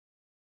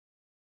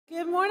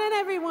Good morning,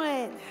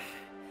 everyone.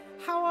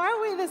 How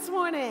are we this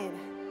morning?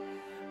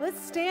 Let's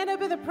stand up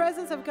in the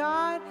presence of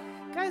God.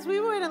 Guys, we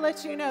want to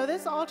let you know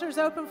this altar is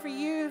open for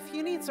you. If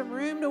you need some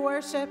room to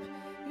worship,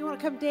 you want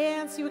to come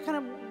dance, you want to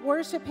come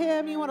worship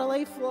Him, you want to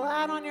lay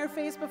flat on your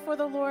face before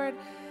the Lord,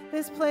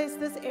 this place,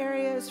 this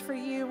area is for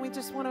you. We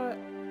just want to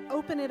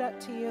open it up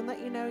to you and let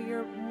you know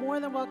you're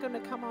more than welcome to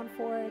come on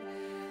forward.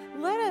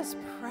 Let us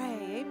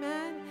pray.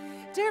 Amen.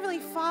 Dear Heavenly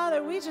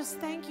Father, we just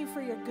thank you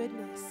for your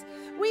goodness.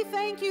 We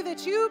thank you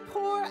that you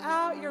pour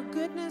out your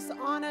goodness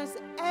on us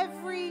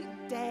every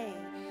day.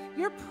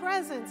 Your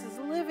presence is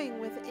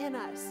living within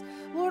us.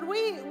 Lord,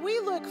 we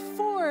look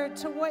forward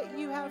to what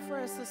you have for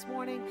us this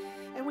morning,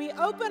 and we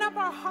open up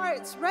our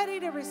hearts ready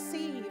to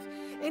receive.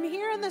 And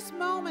here in this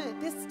moment,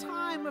 this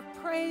time of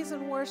praise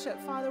and worship,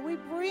 Father, we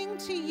bring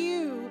to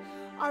you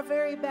our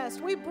very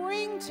best. We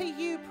bring to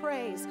you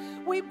praise.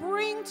 We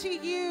bring to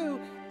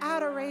you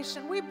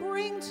adoration. We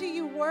bring to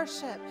you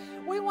worship.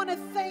 We want to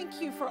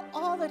thank you for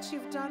all that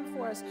you've done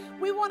for us.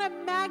 We want to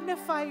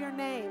magnify your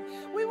name.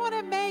 We want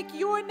to make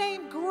your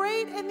name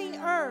great in the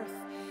earth.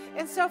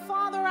 And so,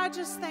 Father, I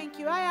just thank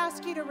you. I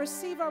ask you to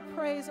receive our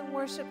praise and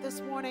worship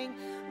this morning.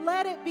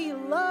 Let it be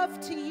love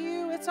to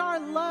you. It's our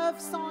love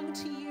song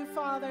to you,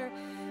 Father.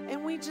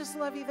 And we just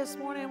love you this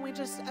morning. And we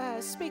just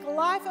speak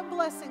life and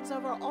blessings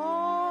over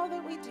all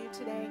that we do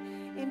today.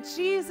 In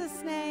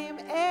Jesus' name,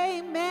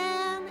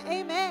 amen.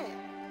 Amen.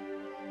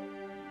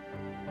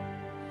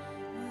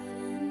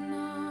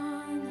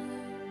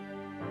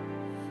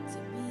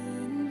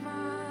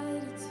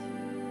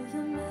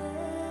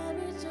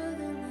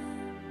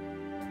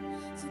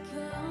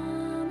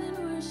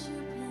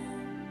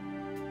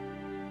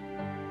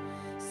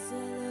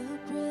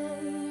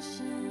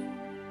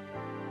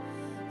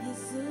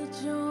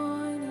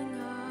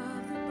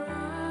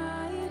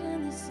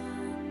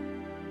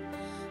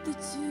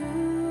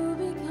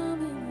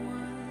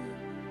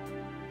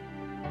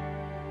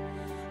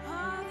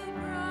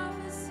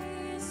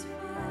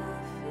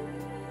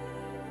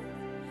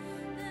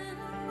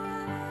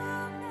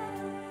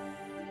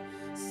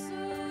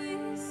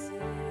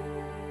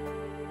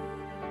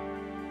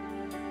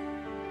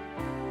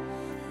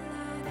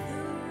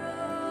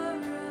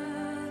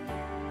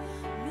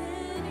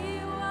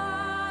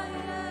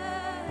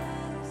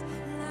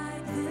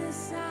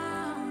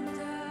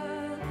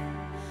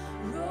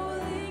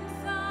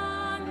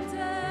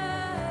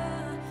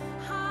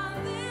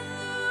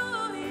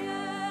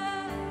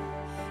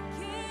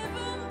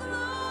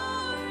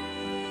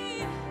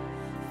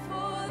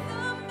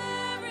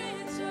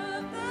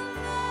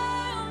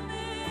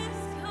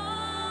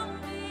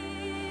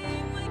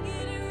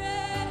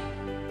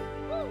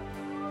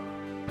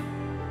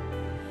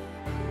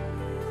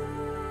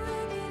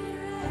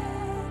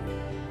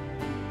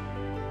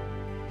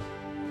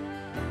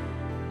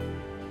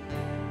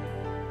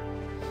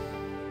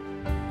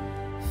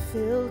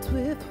 Filled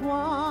with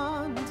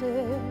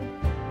wonder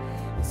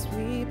as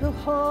we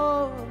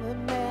behold the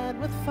man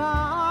with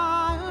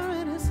fire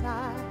in his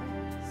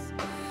eyes,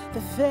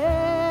 the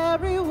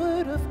very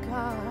word of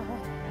God.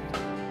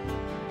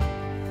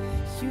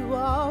 You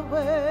are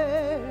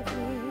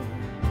worthy,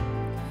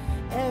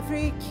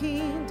 every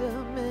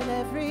kingdom and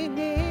every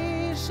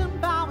nation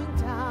bowing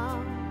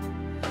down.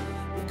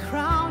 We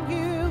crown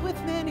you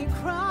with many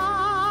crowns,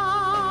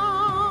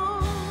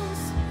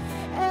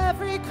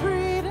 every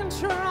creed and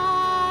tribe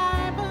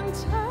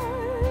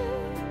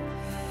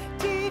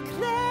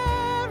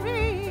declaring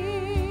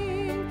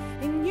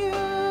in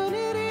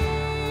unity,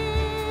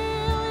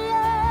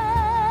 yeah,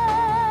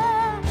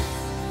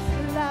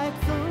 like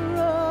the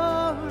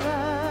roar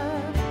of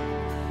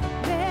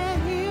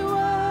many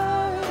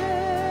waters,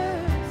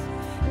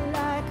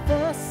 like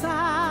the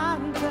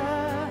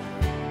thunder,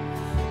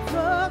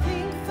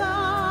 rolling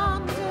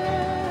thunder.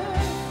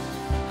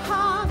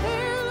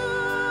 Hallelujah,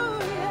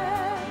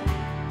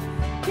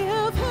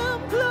 give him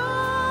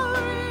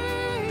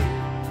glory,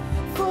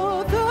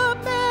 for the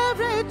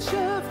marriage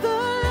of the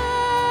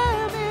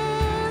Lamb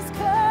is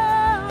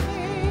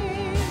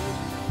coming.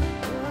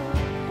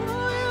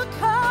 Oh, you're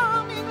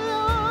coming,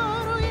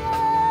 Lord, oh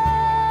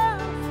yeah.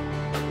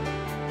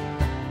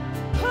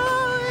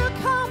 Oh, you're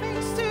coming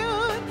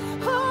soon.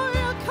 Oh,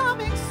 you're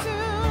coming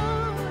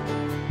soon.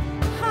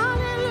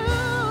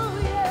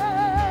 Hallelujah.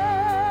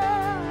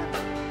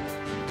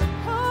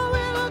 Oh,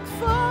 we look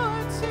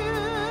forward to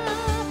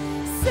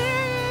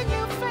seeing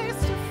you face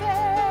to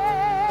face.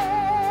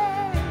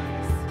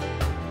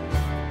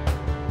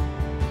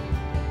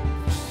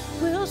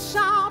 We'll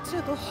shout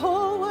till the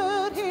whole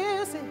world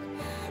hears it.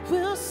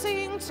 We'll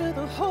sing till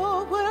the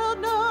whole world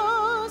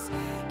knows.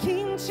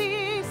 King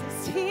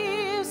Jesus,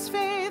 He is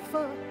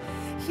faithful.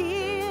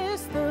 He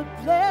is the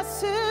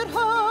blessed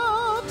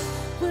hope.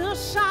 We'll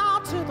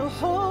shout till the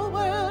whole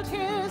world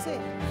hears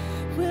it.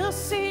 We'll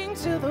sing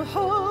till the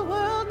whole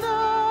world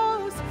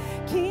knows.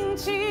 King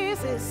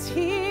Jesus,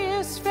 He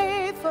is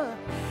faithful.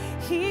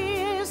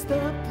 He is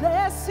the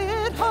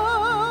blessed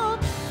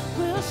hope.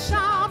 We'll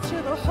shout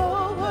till the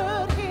whole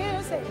world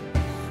hears it.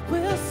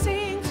 We'll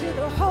sing till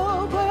the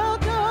whole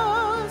world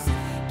knows.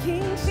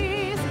 King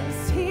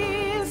Jesus, He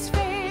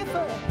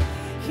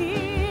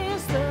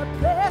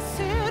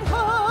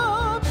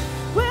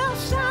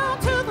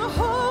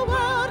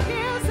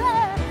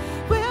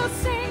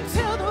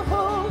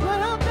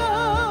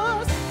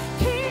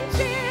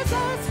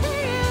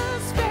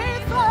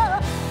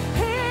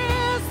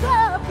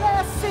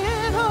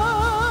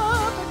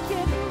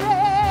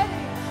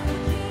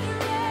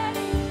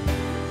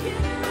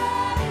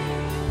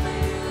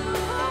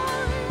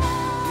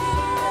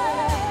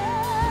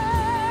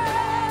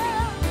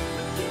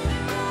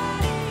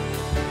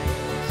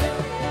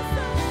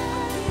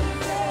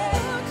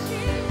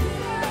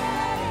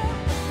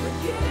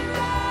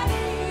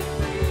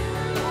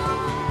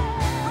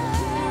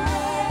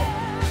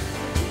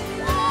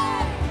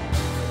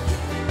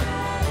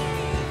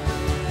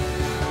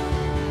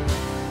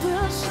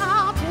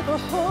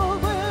whole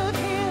world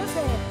hears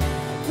it.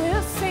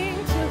 We'll sing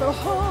till the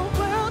whole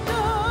world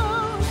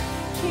knows.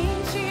 King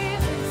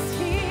Jesus,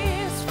 He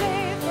is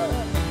faithful.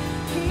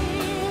 He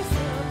is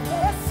the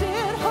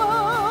blessed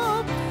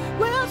hope.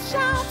 We'll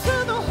shout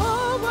till the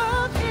whole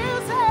world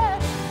hears it.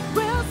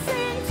 We'll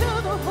sing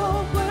till the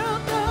whole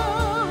world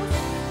knows.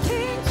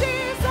 King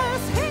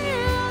Jesus, He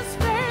is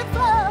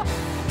faithful.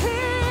 He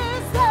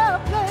is the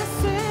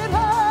blessed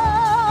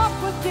hope.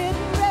 We're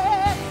getting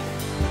ready.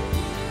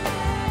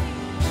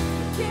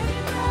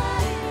 Getting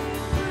ready.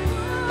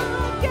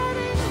 Getting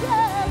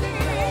ready.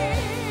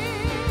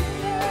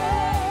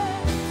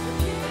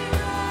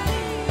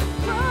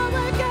 Oh,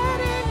 we're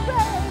getting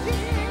ready.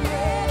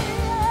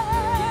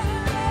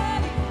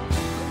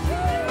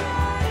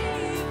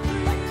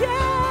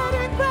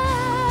 Getting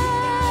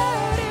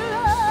ready,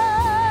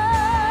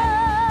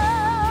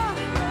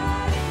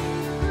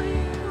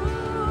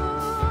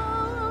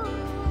 Lord.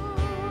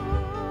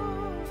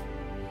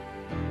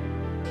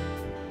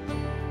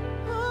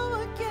 Oh,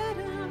 we're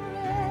getting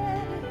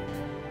ready.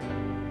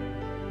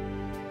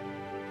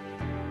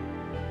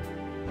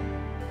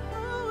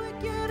 Oh,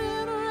 we're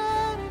getting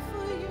ready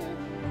for you.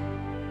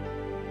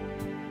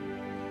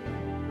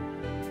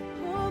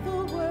 All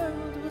the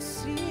world will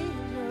see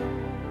you.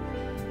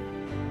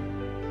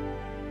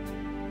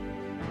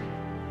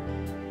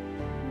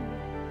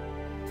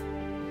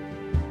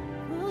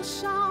 We'll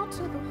shout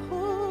till the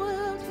whole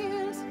world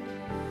hears.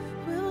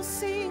 We'll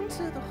sing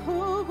till the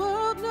whole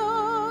world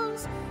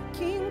knows.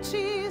 King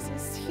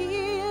Jesus,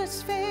 He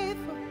is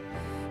faithful.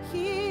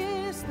 He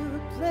is the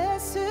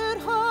blessed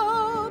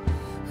hope.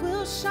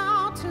 We'll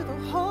shout till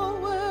the whole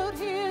world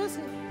hears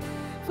it.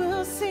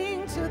 We'll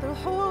sing till the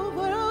whole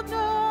world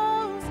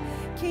knows.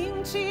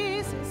 King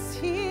Jesus,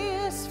 He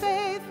is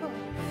faithful.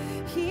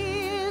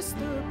 He is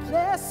the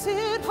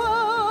blessed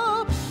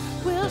hope.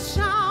 We'll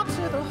shout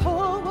till the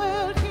whole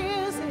world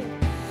hears it.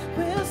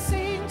 We'll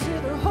sing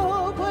till the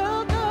whole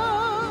world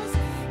knows.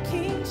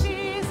 King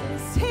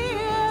Jesus, He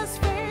is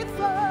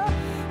faithful.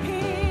 He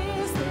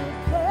is the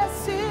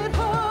blessed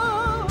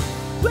hope.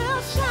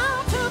 We'll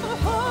shout till the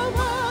whole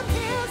world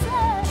hears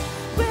it.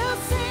 We'll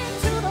sing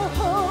till the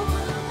whole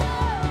world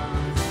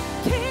knows.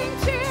 King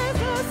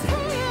Jesus,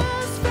 He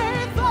is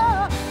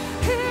faithful.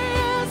 He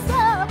is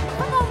the,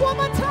 come on, one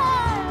more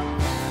time.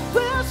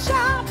 We'll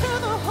shout till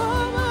the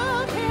whole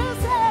world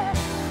hears it.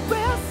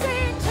 We'll sing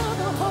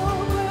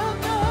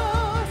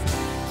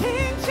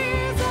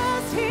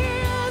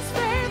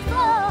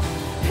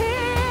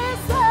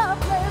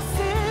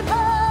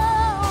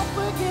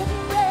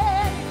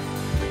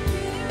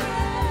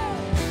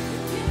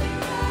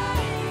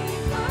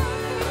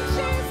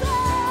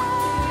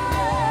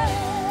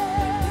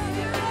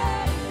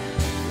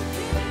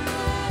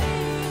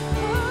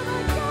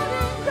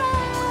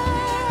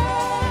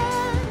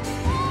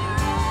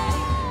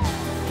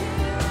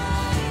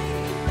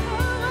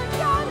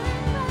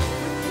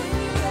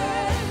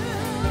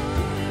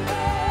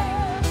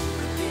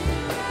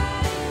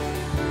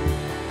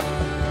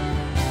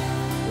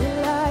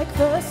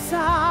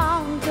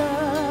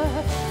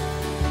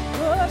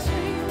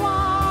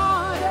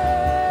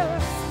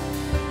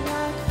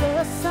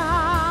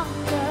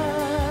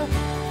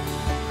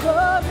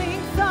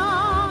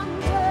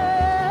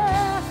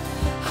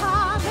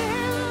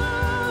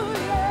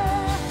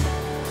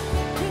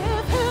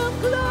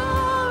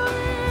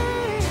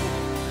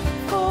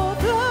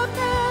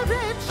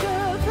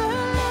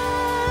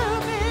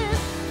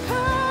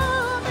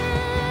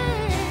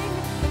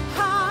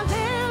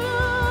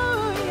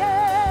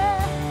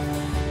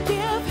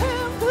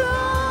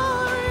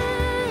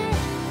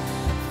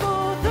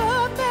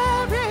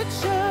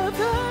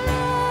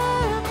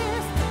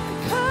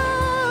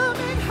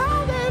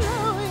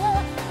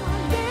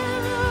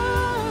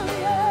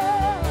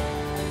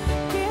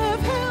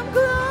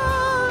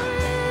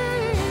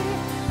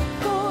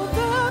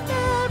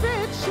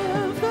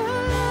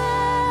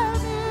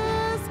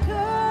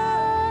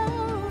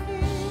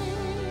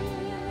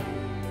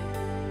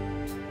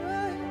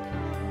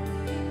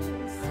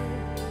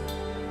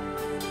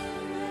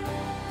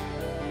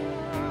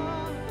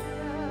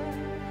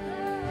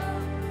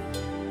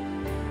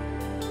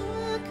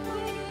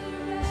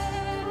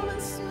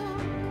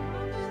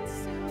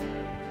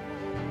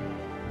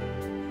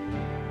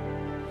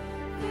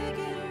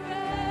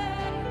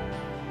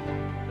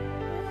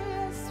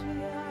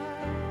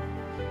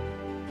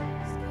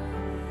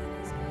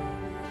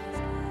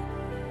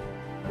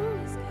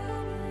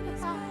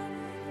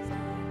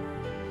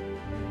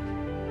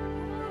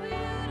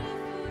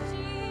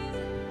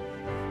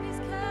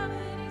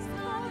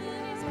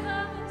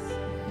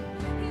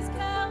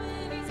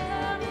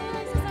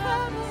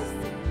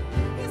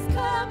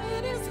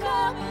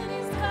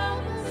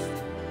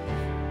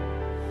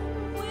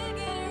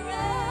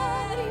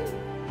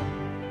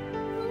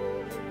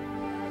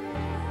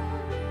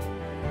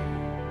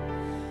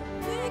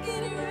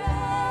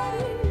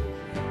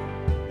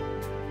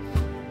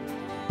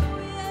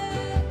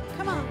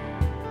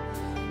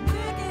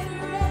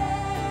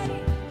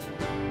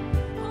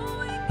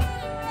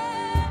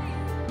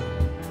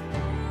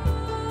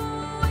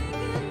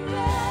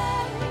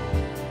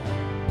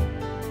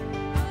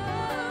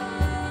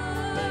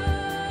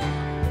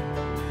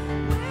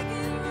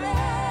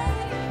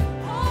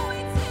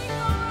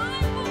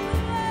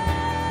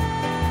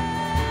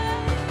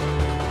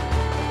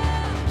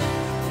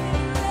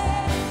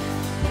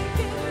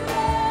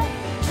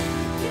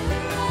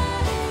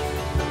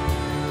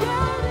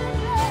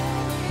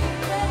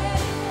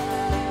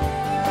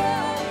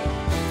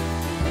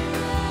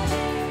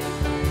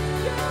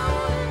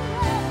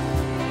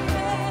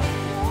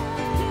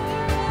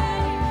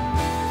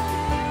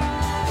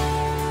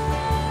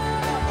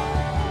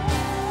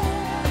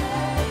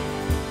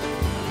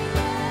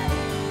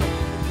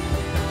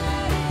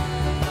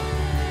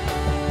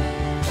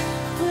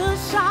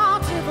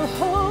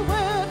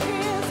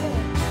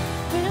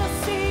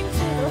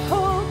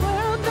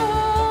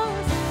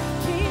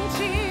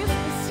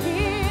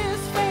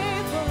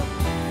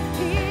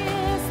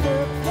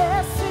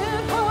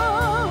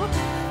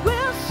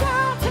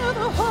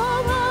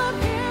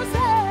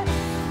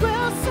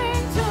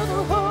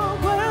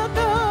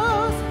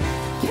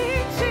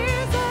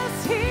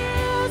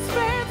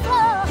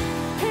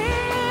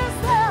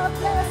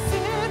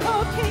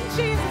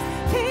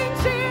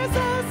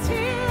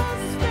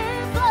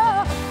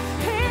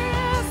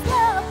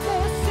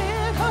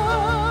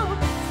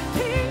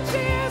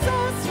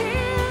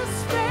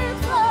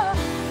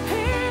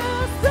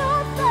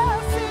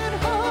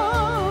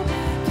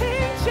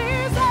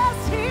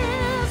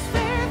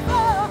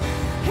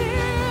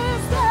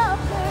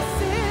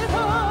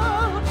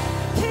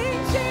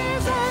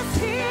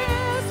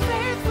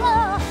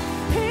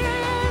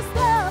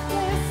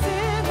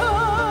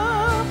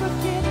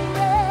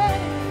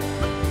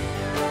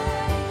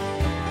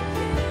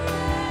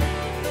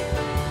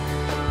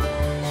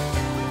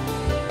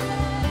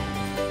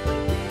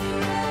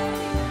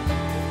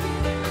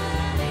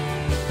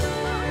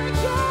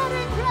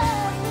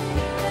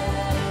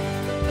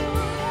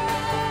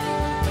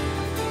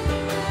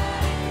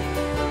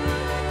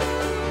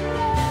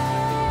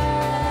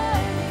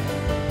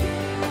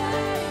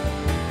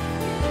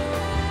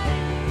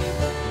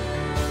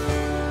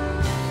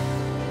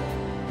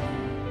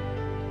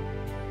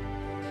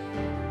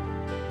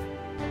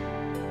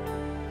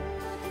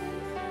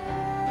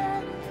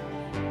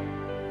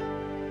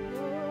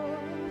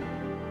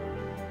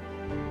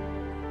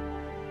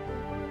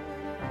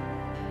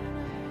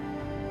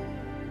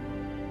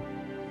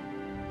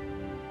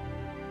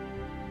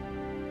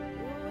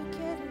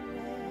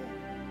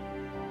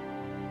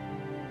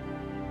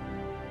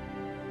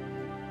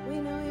We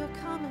know you're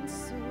coming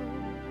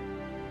soon.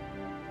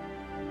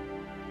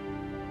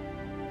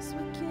 As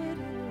we're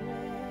getting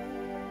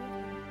ready,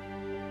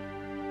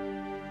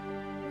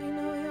 we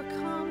know you're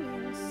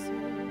coming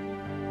soon.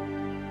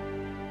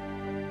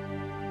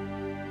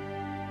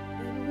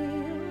 And we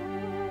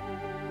all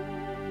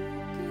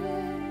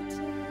get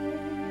to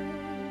heaven.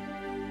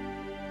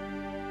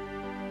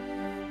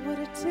 What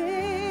a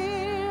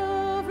day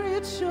of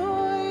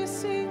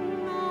rejoicing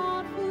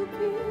that will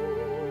be.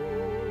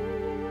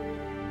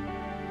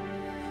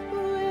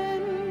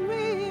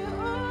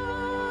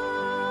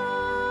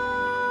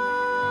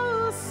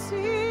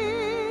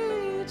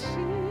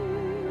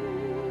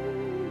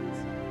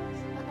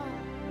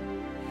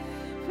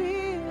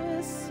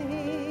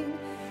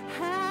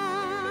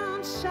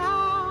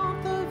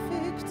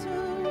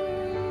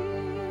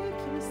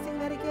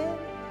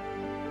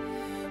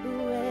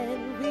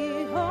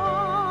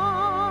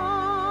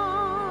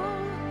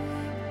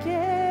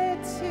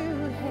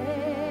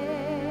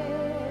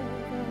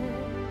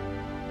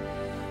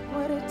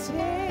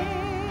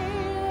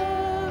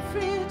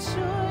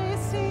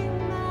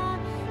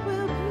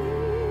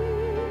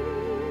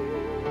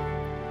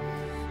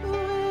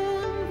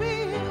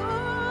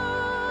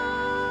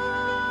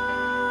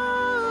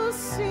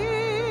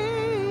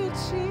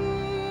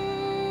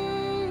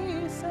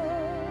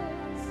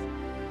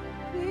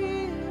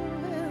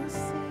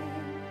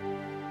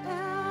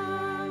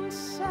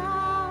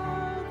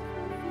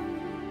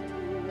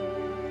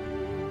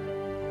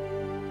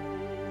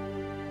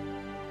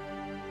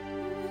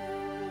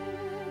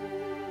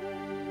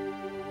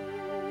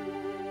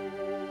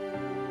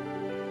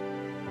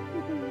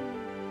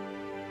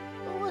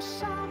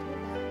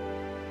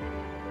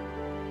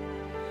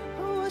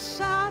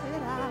 Shout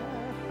it out.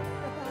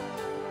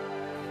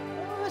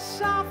 Oh,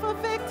 shout for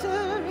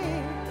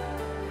victory.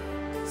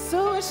 So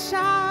we're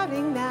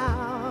shouting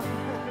now.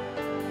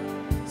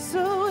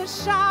 So we're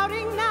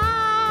shouting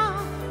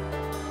now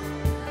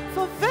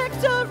for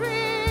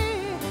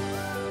victory.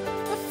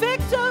 The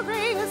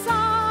victory is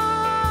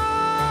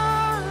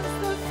ours.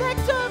 The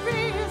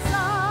victory is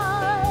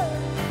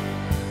ours.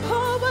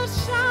 Oh, we'll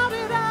shout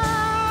it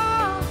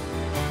out.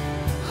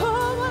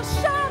 Oh, we'll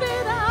shout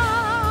it out.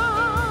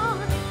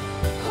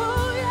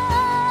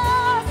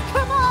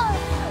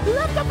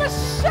 Lift up a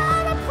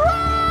shout of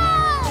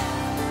praise.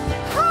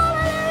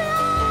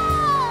 Hallelujah.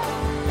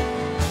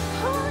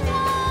 Oh,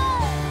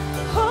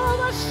 yeah. Oh,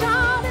 we'll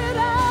shout it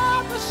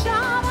out. We'll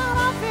shout out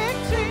our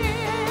victory.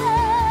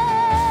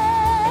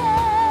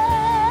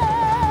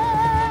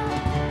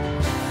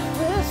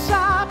 We'll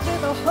shout to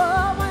the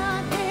whole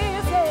world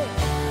hears it.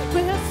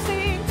 We'll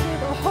sing to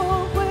the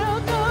whole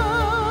world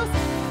knows.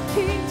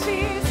 King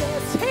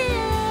Jesus, He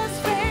is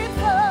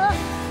faithful.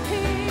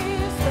 He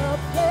is the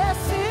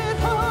blessed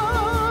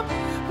hope.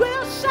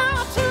 We'll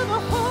shout to the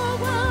whole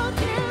world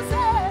hears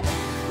it.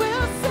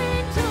 We'll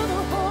sing to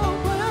the whole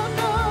world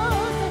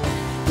knows it.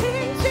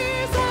 King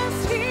Jesus,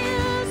 He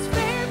is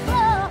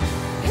faithful.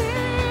 He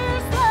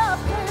is the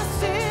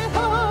blessed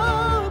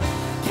hope.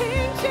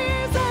 King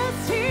Jesus,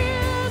 He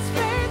is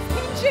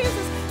faithful.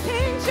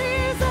 King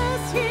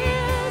Jesus, He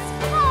is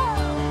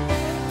faithful.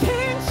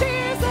 King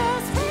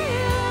Jesus, He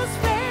is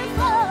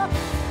faithful.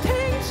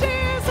 King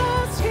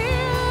Jesus, He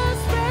is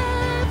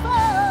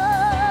faithful.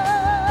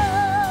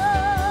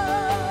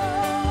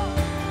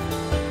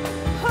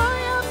 Oh,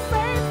 you're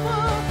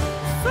faithful,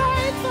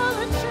 faithful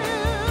and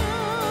true.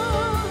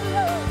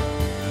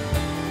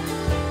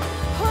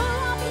 Oh,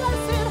 our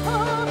blessed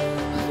hope,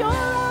 you're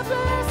our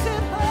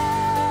blessed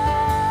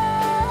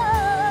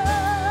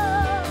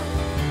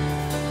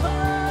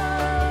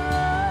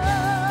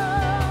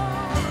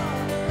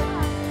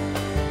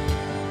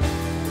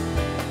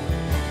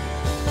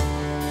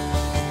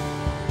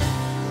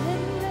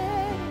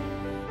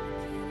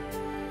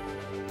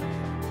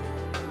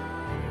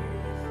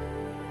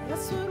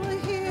That's what we're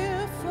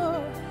here for.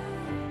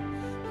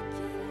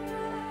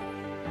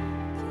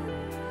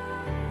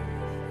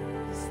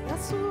 Yes,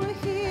 that's what we're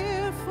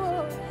here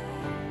for.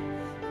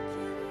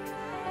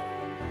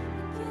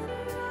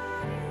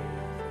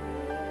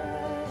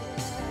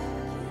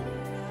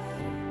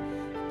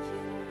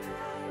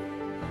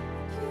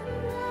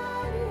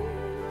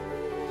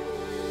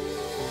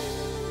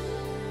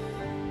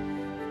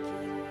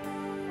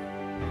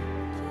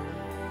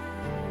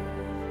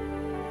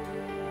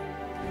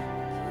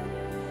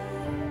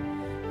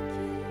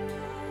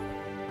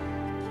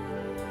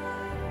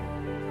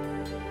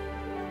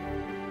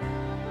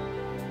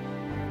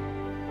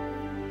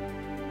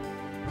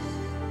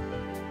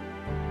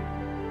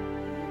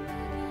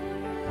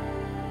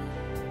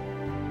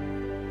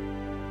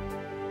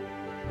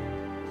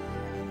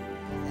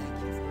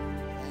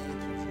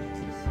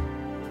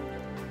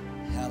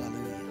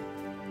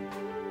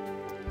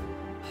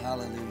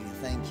 Hallelujah.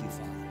 Thank you,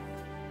 Father.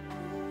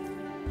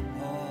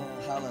 Oh,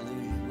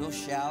 hallelujah. We'll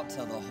shout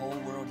till the whole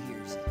world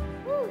hears it.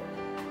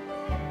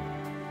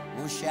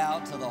 We'll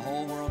shout till the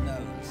whole world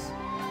knows.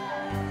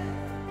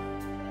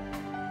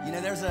 You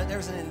know, there's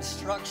an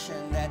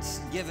instruction that's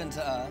given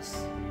to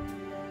us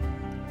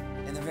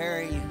in the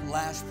very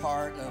last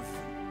part of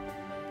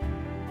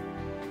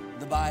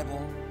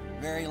Bible,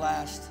 very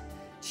last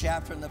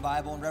chapter in the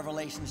Bible, in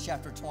Revelation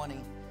chapter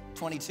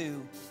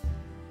 22.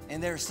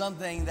 And there's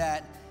something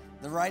that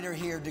the writer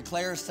here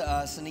declares to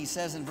us, and he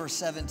says in verse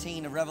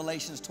 17 of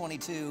Revelation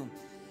 22,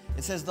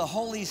 it says, the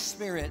Holy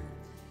Spirit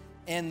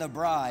and the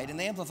bride. And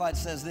the Amplified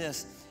says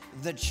this,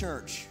 the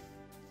church,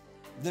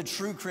 the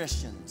true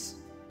Christians,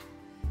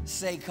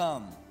 say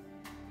come.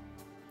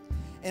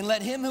 And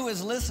let him who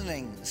is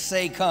listening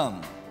say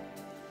come.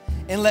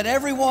 And let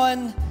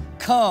everyone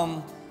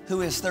come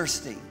who is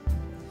thirsty.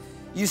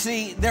 You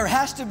see, there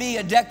has to be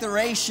a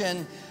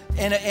declaration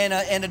and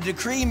a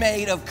decree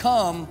made of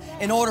come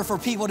in order for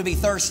people to be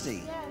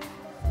thirsty.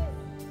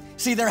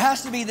 See, there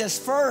has to be this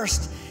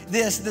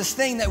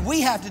thing that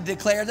we have to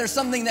declare. There's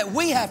something that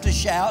we have to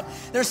shout.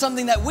 There's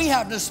something that we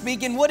have to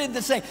speak. And what did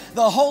it say?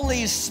 The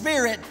Holy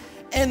Spirit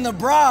and the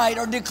bride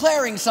are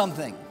declaring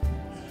something.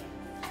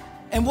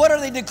 And what are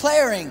they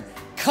declaring?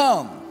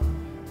 Come.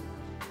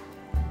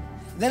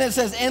 Then it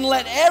says, and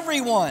let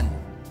everyone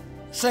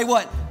say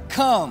what?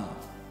 Come.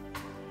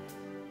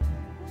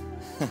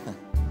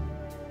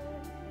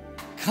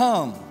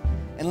 Come.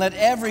 And let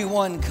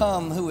everyone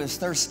come who is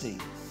thirsty.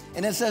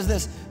 And it says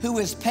this, who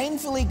is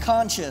painfully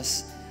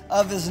conscious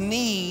of his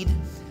need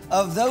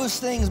of those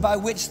things by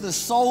which the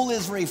soul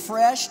is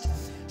refreshed,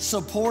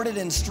 supported,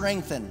 and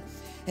strengthened.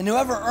 And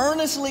whoever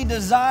earnestly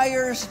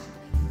desires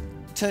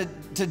to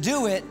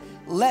do it,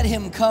 let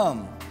him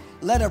come.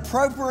 Let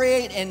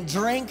appropriate and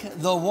drink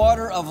the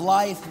water of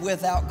life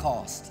without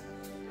cost.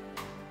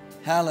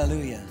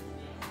 Hallelujah.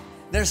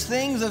 There's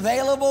things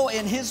available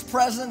in his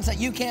presence that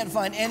you can't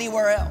find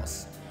anywhere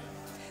else.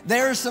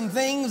 There are some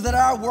things that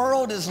our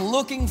world is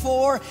looking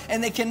for,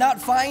 and they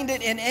cannot find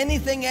it in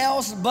anything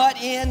else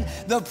but in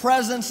the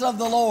presence of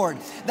the Lord.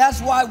 That's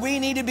why we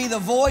need to be the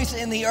voice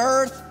in the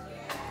earth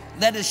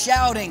that is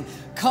shouting,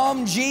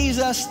 come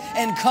Jesus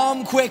and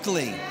come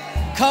quickly.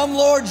 Come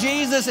Lord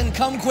Jesus and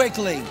come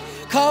quickly.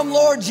 Come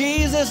Lord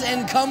Jesus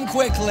and come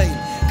quickly.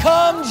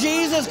 Come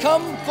Jesus,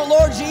 come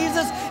Lord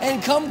Jesus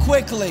and come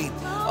quickly.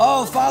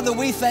 Oh Father,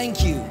 we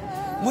thank you.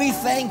 We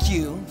thank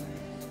you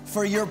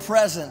for your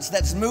presence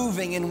that's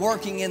moving and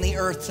working in the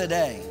earth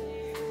today.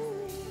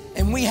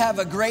 And we have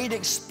a great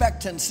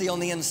expectancy on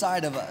the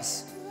inside of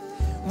us.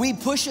 We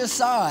push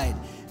aside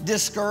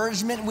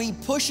discouragement. We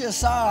push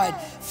aside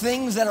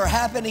things that are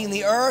happening in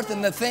the earth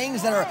and the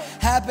things that are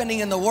happening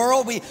in the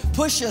world. We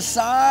push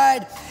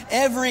aside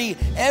every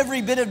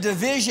bit of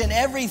division,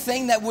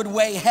 everything that would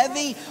weigh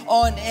heavy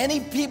on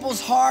any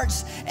people's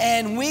hearts,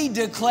 and we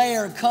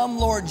declare, come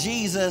Lord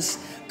Jesus,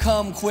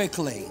 come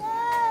quickly.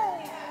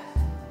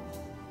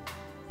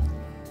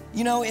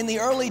 You know, in the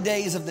early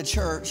days of the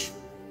church,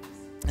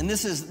 and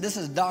this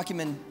is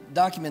documented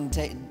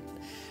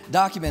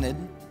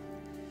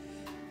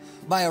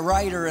by a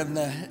writer in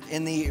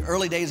the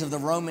early days of the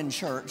Roman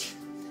church,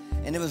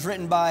 and it was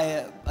written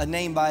by the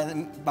name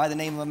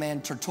of a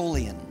man,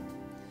 Tertullian.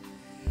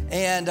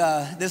 And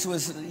this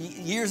was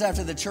years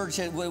after the church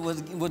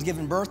was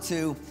given birth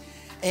to,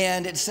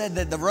 and it said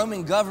that the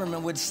Roman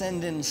government would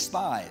send in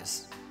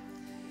spies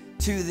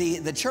to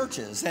the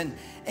churches, and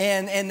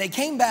they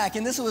came back,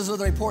 and this was the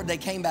report. They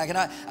came back, and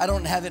I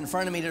don't have it in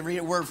front of me to read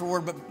it word for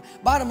word, but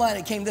bottom line,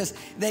 it came this: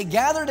 they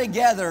gathered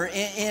together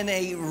in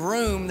a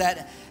room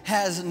that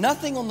has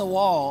nothing on the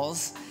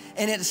walls,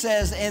 and it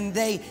says, and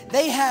they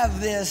have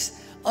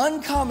this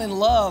uncommon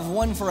love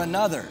one for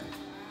another.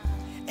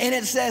 And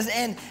it says,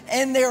 and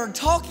they're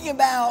talking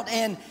about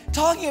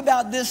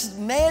this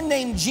man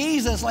named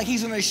Jesus like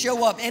he's going to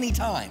show up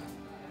anytime.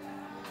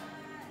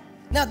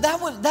 Now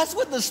that's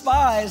what the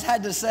spies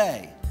had to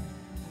say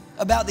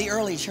about the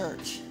early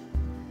church.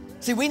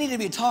 See, we need to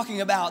be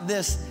talking about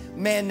this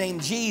man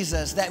named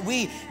Jesus, that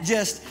we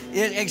just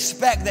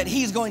expect that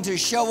he's going to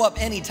show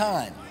up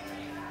anytime.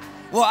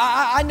 Well,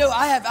 I know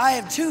I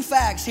have two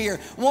facts here.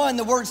 One,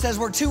 the word says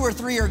where 2 or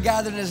 3 are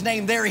gathered in his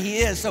name, there he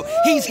is. So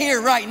he's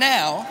here right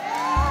now.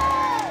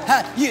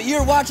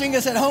 You're watching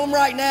us at home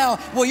right now.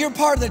 Well, you're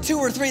part of the 2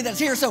 or 3 that's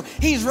here, so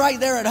he's right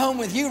there at home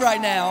with you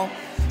right now.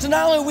 So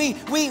not only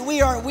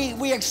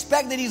we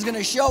expect that he's going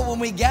to show when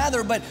we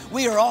gather, but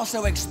we are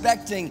also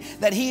expecting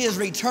that he is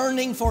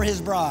returning for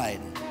his bride.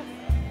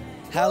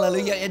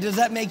 Hallelujah. Does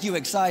that make you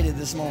excited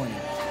this morning?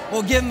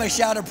 Well, give him a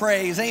shout of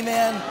praise.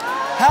 Amen.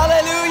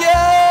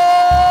 Hallelujah.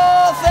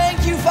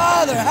 Thank you,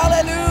 Father.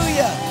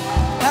 Hallelujah.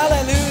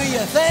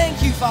 Hallelujah.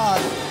 Thank you,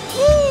 Father.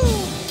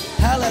 Woo.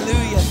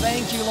 Hallelujah.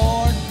 Thank you,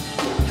 Lord.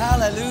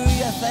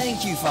 Hallelujah.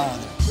 Thank you,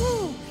 Father.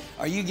 Woo.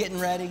 Are you getting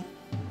ready?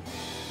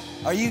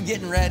 Are you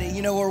getting ready?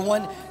 You know, we're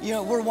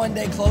one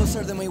day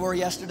closer than we were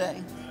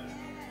yesterday.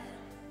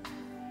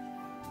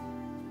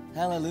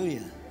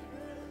 Hallelujah.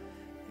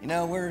 You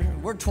know,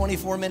 we're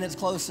 24 minutes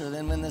closer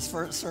than when this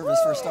service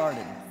first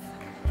started.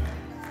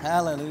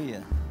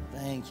 Hallelujah.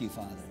 Thank you,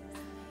 Father.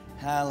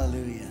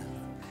 Hallelujah.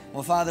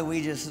 Well, Father,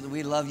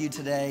 we love you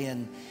today,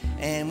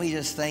 and we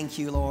just thank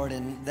you, Lord,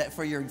 and that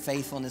for your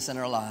faithfulness in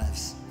our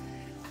lives.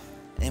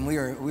 And we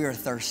are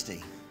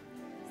thirsty.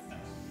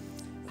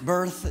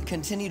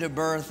 Continue to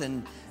birth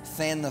and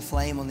fan the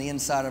flame on the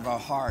inside of our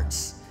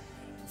hearts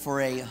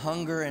for a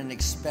hunger and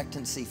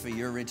expectancy for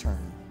your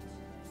return.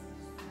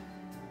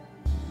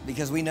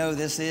 Because we know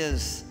this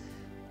is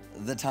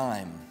the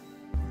time.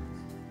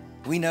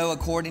 We know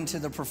according to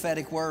the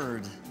prophetic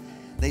word,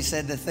 they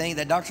said the thing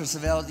that Dr.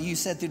 Savelle, you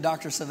said through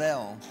Dr.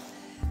 Savelle,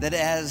 that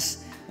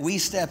as we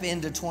step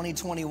into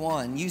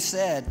 2021, you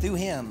said through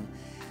him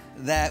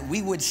that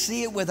we would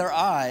see it with our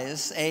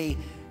eyes, a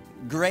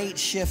great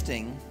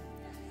shifting,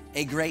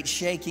 a great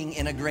shaking,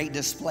 and a great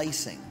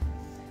displacing.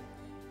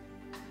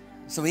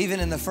 So even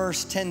in the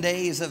first 10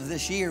 days of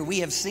this year, we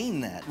have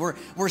seen that.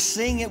 We're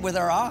seeing it with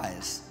our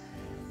eyes.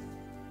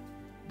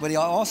 But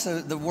also,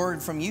 the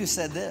word from you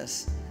said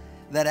this,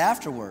 that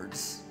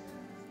afterwards,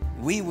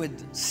 we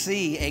would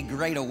see a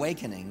great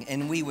awakening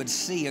and we would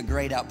see a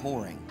great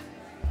outpouring.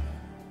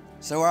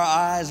 So our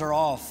eyes are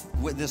off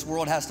what this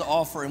world has to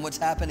offer and what's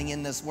happening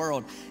in this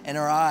world, and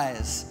our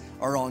eyes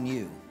are on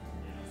you.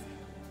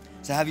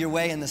 So have your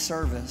way in the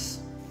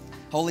service.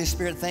 Holy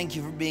Spirit, thank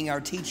you for being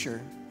our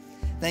teacher.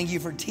 Thank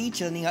you for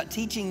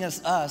teaching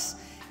us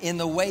in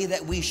the way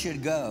that we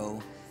should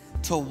go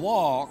to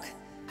walk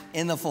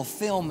in the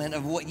fulfillment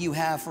of what you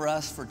have for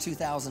us for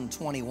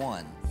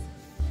 2021.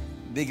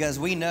 Because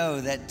we know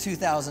that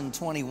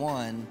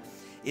 2021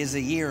 is a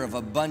year of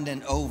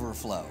abundant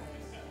overflow.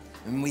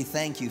 And we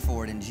thank you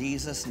for it in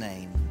Jesus'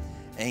 name.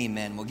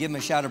 Amen. We'll give him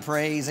a shout of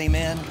praise.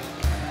 Amen.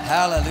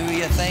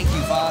 Hallelujah. Thank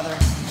you, Father.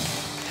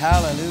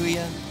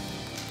 Hallelujah.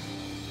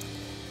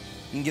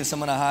 You can give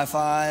someone a high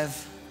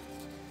five.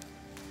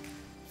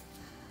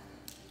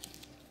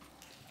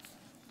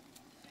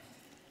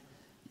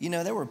 You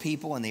know, there were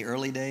people in the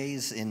early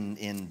days and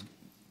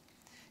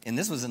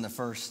this was in the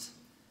first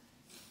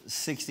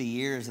 60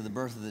 years of the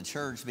birth of the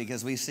church,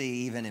 because we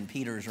see even in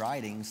Peter's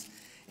writings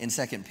in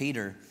 2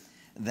 Peter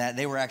that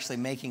they were actually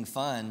making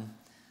fun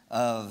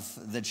of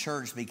the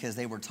church because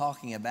they were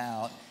talking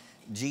about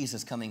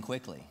Jesus coming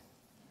quickly.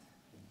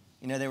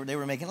 You know, they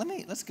were making,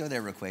 let's go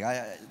there real quick.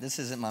 This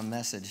isn't my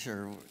message,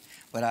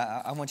 but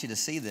I want you to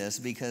see this,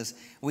 because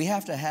we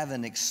have to have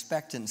an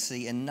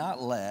expectancy and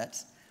not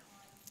let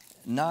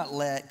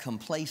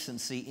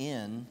complacency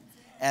in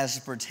as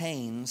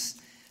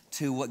pertains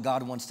to what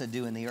God wants to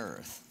do in the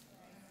earth.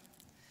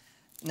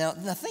 Now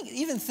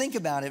think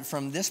about it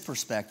from this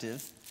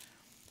perspective,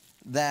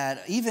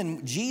 that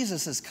even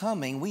Jesus is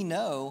coming. We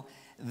know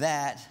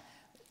that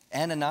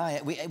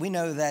Ananias, we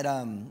know that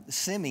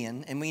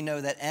Simeon, and we know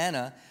that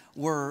Anna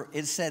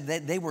it said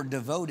that they were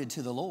devoted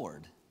to the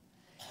Lord.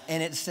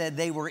 And it said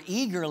they were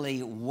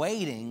eagerly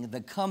waiting the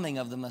coming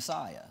of the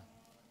Messiah.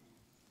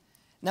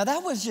 Now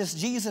that was just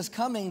Jesus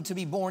coming to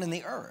be born in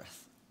the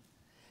earth.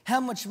 How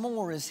much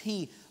more is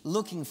he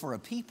looking for a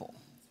people?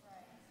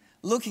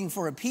 Looking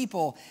for a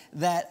people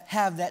that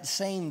have that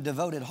same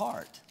devoted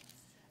heart,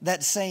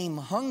 that same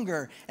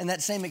hunger and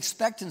that same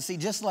expectancy,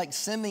 just like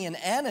Simeon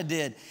and Anna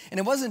did. And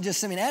it wasn't just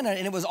Simeon and Anna,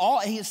 and it was all,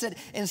 he said,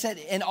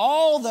 and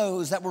all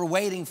those that were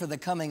waiting for the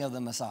coming of the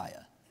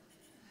Messiah.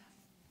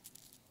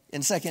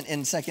 In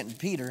second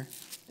Peter,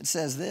 it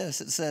says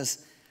this, it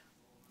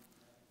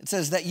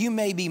says that you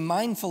may be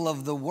mindful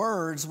of the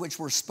words which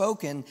were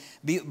spoken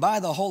by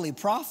the holy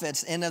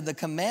prophets and of the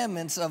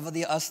commandments of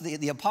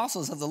the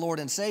apostles of the Lord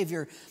and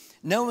Savior,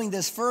 knowing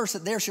this first,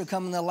 that there shall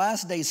come in the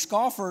last days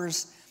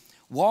scoffers,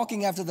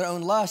 walking after their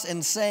own lusts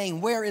and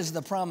saying, where is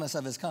the promise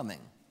of his coming?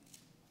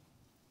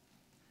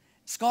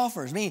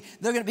 Scoffers.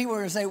 People are going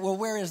to say, well,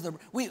 where is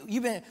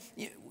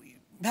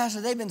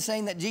Pastor, they've been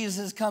saying that Jesus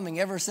is coming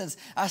ever since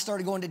I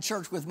started going to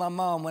church with my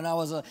mom when I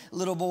was a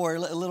little boy or a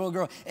little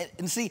girl.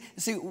 And see,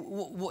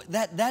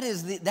 that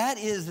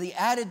is the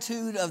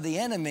attitude of the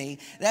enemy.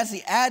 That's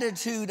the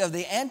attitude of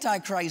the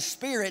Antichrist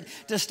spirit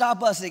to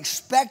stop us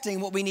expecting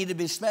what we need to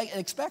be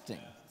expecting.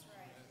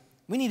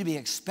 We need to be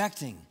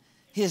expecting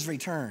his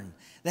return,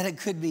 that it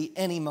could be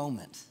any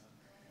moment.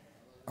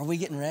 Are we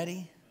getting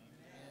ready?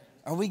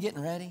 Are we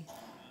getting ready?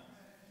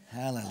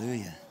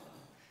 Hallelujah.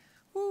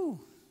 Woo.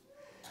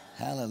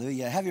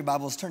 Hallelujah. Have your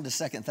Bibles, turn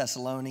to 2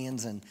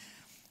 Thessalonians, and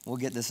we'll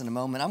get this in a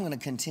moment. I'm going to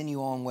continue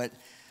on what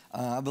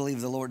I believe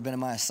the Lord been in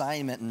my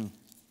assignment. And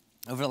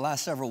over the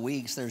last several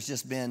weeks, there's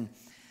just been,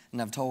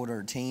 and I've told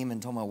our team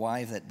and told my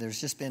wife that there's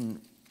just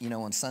been,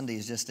 on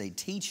Sundays, just a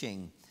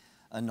teaching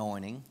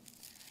anointing.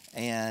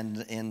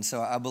 And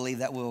so I believe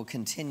that will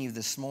continue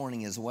this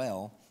morning as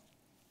well.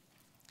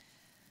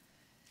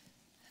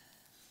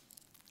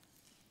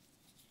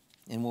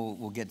 And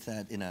we'll get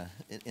that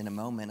in a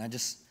moment.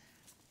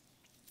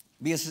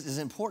 Because it's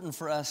important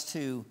for us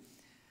to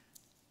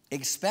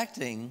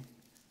expecting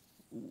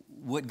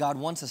what God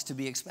wants us to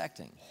be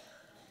expecting.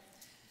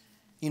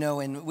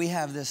 And we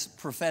have this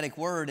prophetic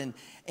word,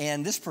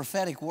 and this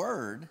prophetic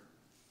word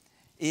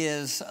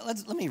is,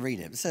 let me read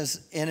it. It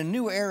says, and a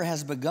new era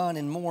has begun,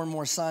 and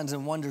more signs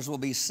and wonders will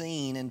be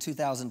seen in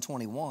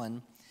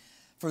 2021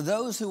 for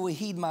those who will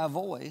heed my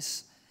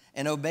voice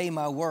and obey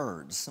my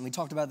words. And we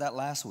talked about that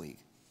last week.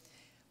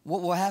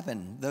 What will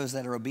happen, those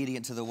that are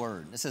obedient to the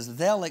word? It says,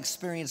 they'll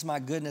experience my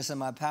goodness and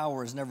my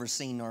power is never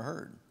seen nor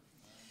heard.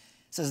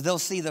 It says, they'll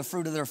see the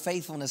fruit of their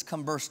faithfulness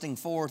come bursting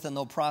forth, and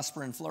they'll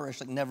prosper and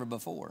flourish like never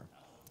before.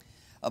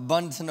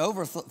 Abundance and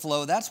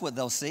overflow, that's what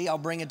they'll see. I'll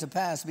bring it to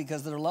pass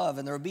because of their love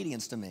and their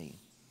obedience to me.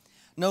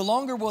 No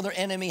longer will their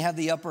enemy have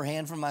the upper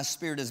hand, for my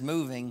spirit is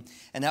moving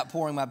and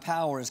outpouring my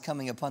power is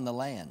coming upon the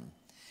land.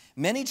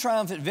 Many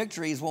triumphant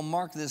victories will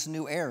mark this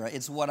new era.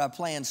 It's what I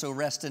plan, so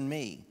rest in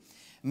me.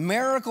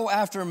 Miracle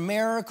after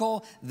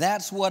miracle,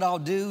 that's what I'll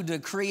do.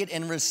 Decree it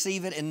and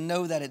receive it and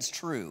know that it's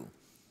true.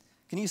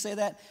 Can you say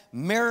that?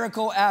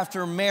 Miracle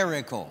after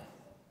miracle.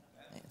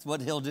 It's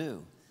what he'll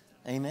do.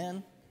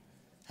 Amen?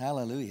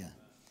 Hallelujah.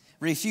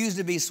 Refuse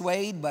to be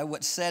swayed by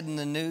what's said in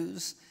the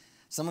news.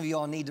 Some of you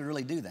all need to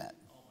really do that.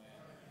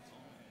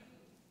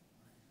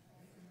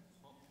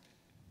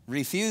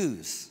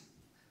 Refuse.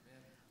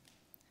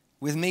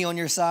 With me on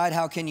your side,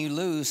 how can you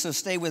lose? So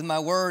stay with my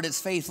word. It's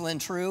faithful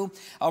and true.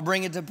 I'll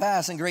bring it to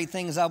pass, and great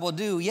things I will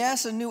do.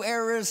 Yes, a new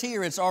era is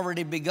here. It's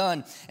already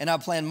begun, and I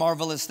plan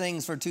marvelous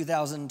things for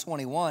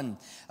 2021.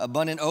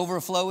 Abundant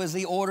overflow is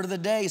the order of the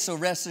day, so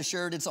rest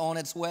assured it's on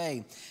its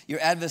way. Your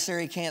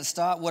adversary can't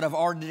stop what I've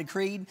already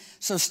decreed,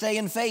 so stay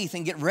in faith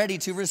and get ready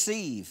to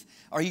receive.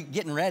 Are you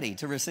getting ready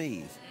to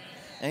receive?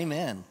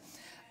 Amen.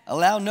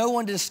 Allow no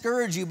one to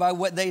discourage you by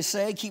what they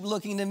say. Keep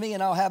looking to me,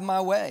 and I'll have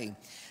my way.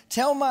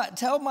 Tell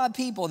my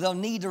people they'll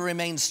need to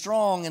remain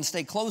strong and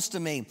stay close to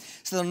me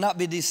so they'll not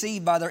be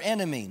deceived by their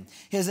enemy.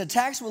 His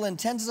attacks will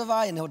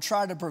intensify and he'll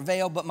try to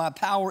prevail, but my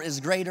power is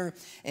greater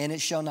and it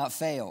shall not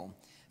fail.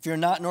 Fear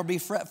not, nor be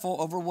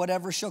fretful over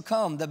whatever shall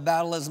come. The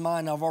battle is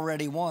mine, I've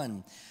already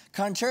won.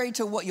 Contrary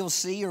to what you'll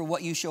see or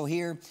what you shall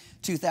hear,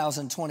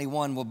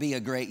 2021 will be a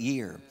great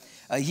year.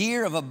 A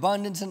year of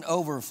abundance and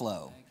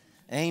overflow.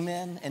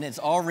 Amen. And it's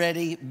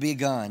already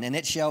begun, and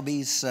it shall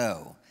be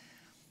so.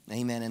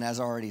 Amen. And as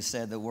I already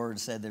said, the word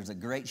said there's a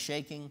great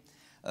shaking,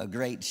 a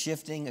great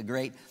shifting, a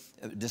great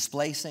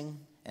displacing,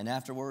 and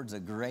afterwards a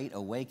great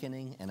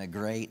awakening and a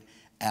great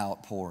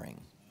outpouring.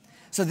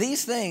 So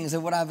these things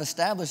and what I've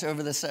established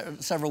over the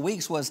several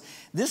weeks was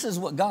this is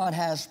what God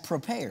has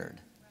prepared.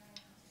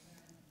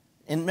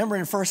 And remember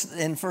in 1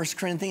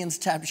 Corinthians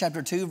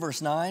chapter 2,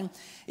 verse 9,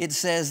 it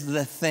says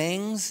the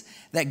things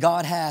that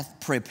God hath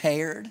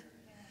prepared,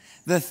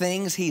 the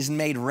things he's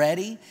made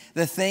ready,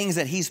 the things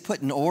that he's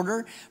put in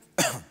order,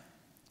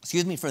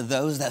 for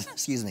those that,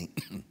 it's easy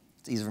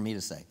for me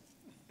to say,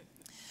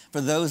 for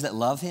those that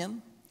love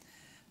him.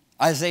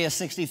 Isaiah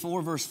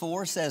 64 verse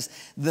 4 says,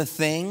 the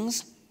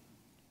things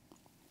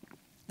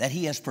that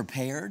he has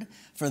prepared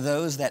for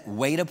those that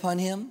wait upon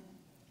him.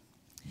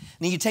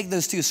 Now you take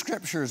those two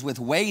scriptures with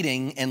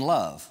waiting and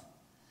love.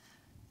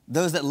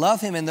 Those that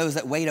love him and those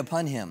that wait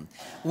upon him.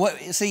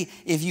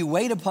 If you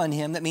wait upon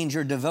him, that means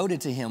you're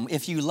devoted to him.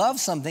 If you love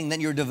something, then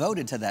you're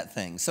devoted to that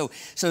thing. So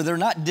they're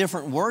not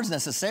different words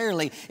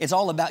necessarily. It's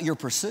all about your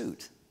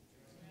pursuit.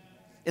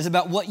 It's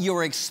about what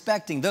you're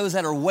expecting. Those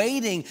that are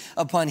waiting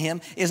upon him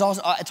is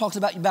also, it talks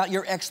about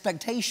your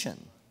expectation.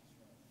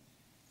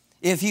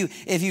 If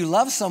you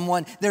love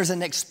someone, there's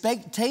an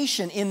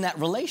expectation in that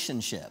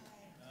relationship.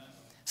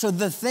 So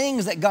the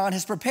things that God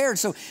has prepared.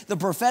 So the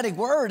prophetic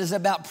word is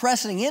about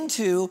pressing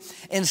into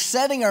and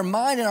setting our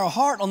mind and our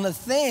heart on the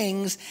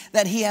things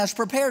that he has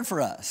prepared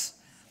for us.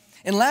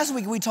 And last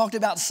week we talked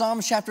about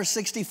Psalm chapter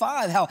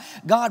 65, how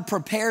God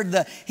prepared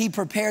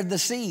the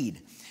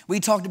seed. We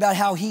talked about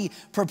how he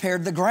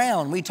prepared the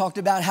ground. We talked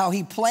about how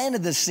he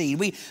planted the seed.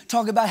 We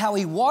talked about how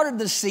he watered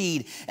the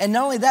seed. And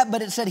not only that,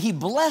 but it said he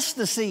blessed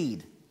the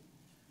seed.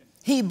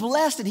 He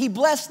blessed it. He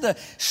blessed the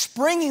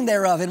springing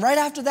thereof. And right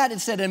after that,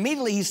 it said,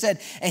 immediately he said,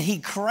 and he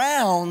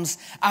crowns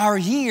our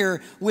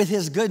year with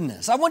his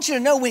goodness. I want you to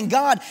know when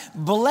God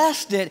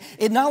blessed it,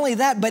 not only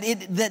that, but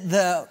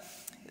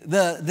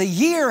the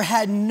year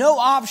had no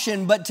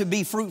option but to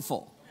be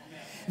fruitful.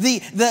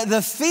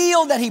 The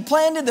field that he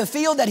planted, the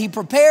field that he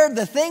prepared,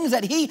 the things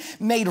that he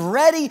made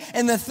ready,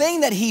 and the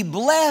thing that he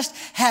blessed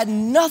had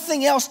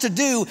nothing else to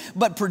do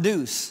but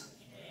produce.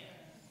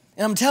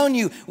 And I'm telling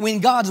you, when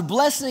God's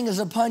blessing is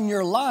upon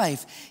your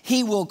life,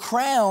 he will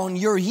crown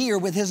your year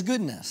with his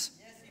goodness.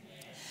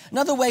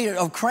 Another way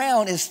of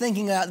crown is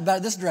thinking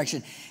about this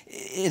direction.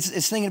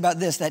 It's thinking about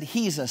this, that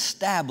he's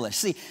established.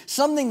 See,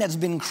 something that's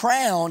been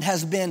crowned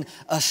has been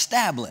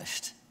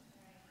established.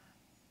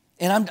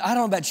 And I don't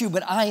know about you,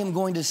 but I am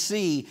going to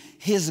see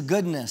his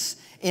goodness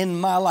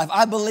in my life.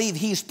 I believe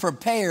he's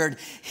prepared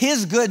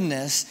his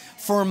goodness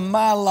for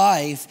my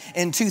life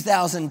in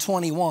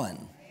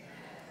 2021.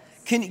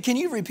 Can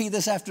you repeat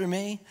this after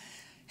me?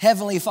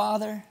 Heavenly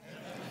Father,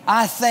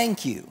 I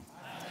thank you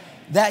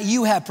that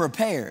you have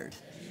prepared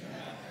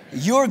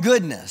your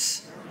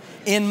goodness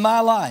in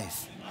my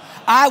life.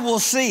 I will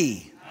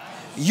see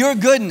your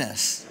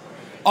goodness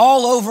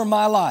all over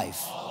my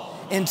life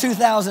in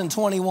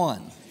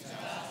 2021.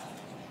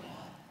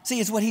 See,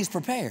 it's what he's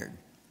prepared.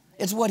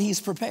 It's what he's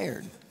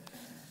prepared.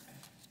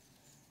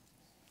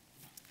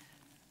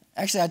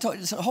 Actually, I told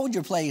you, so hold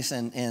your place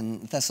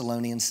in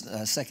Thessalonians,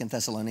 2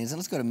 Thessalonians, and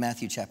let's go to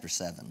Matthew chapter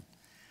 7.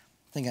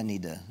 I think I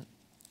need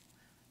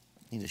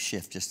to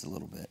shift just a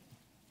little bit.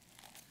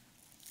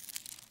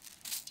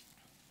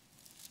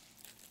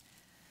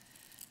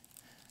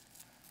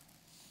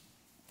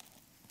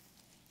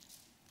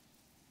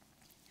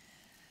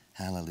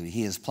 Hallelujah.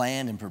 He has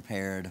planned and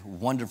prepared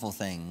wonderful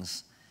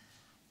things,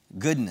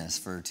 goodness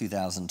for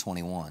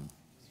 2021.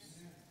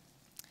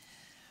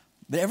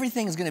 But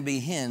everything is going to be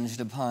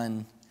hinged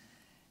upon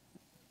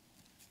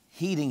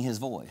heeding his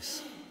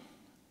voice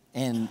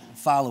and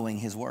following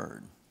his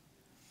word.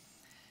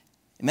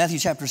 In Matthew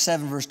chapter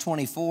 7, verse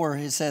 24,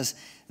 it says,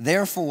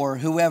 therefore,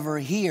 whoever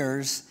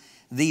hears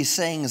these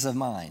sayings of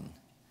mine,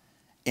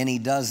 and he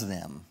does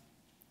them,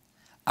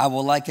 I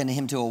will liken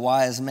him to a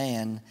wise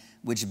man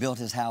which built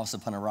his house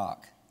upon a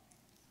rock.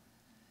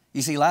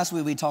 You see, last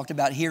week we talked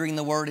about hearing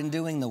the word and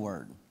doing the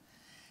word.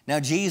 Now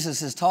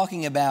Jesus is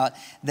talking about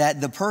that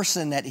the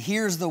person that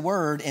hears the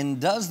word and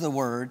does the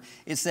word,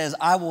 it says,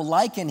 I will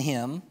liken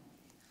him,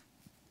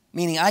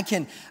 meaning I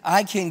can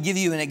give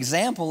you an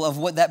example of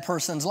what that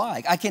person's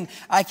like. I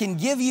can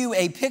give you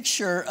a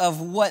picture of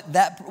what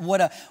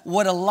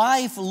a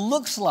life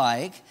looks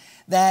like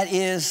that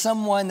is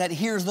someone that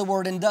hears the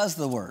word and does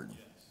the word.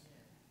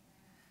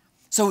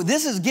 So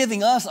this is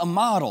giving us a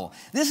model.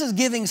 This is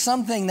giving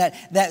something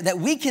that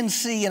we can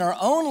see in our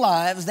own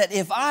lives, that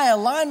if I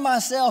align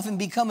myself and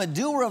become a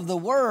doer of the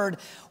word,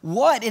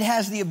 what it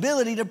has the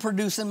ability to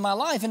produce in my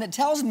life. And it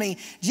tells me,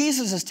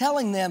 Jesus is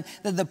telling them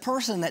that the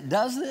person that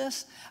does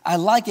this, I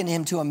liken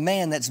him to a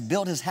man that's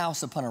built his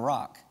house upon a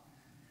rock.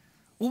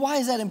 Well, why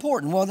is that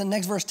important? Well, the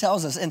next verse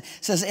tells us, and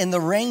says, and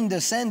the rain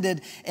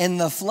descended, and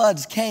the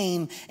floods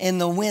came, and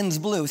the winds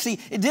blew. See,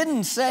 it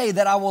didn't say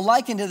that I will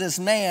liken to this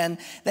man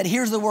that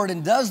hears the word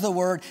and does the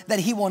word, that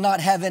he will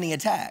not have any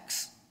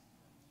attacks,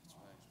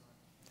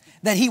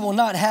 that he will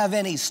not have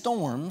any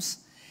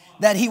storms,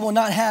 that he will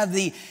not have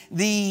the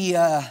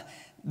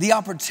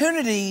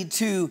opportunity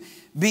to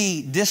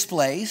be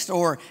displaced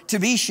or to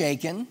be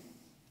shaken,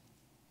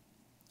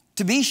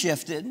 to be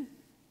shifted.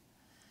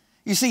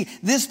 You see,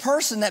 this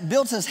person that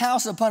built his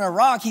house upon a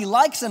rock, he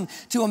likes him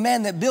to a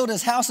man that built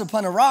his house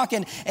upon a rock.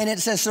 And it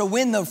says, so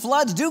when the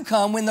floods do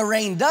come, when the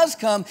rain does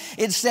come,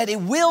 it said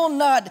it will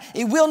not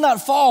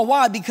fall.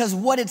 Why? Because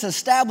what it's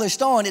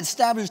established on, it's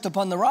established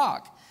upon the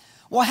rock.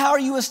 Well, how are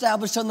you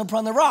established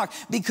upon the rock?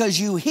 Because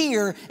you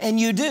hear and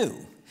you do.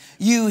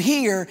 You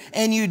hear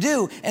and you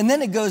do. And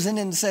then it goes in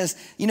and says,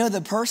 you know,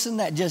 the person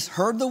that just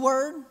heard the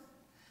word,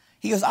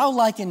 he goes, I'll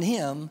liken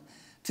him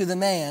to the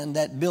man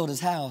that built his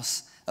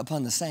house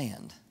upon the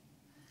sand.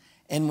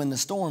 And when the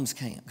storms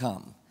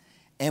come,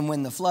 and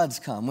when the floods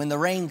come, when the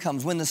rain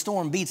comes, when the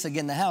storm beats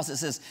against the house, it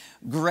says,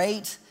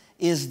 great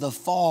is the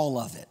fall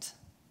of it.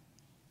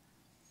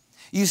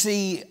 You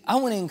see, I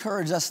want to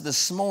encourage us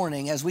this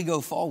morning as we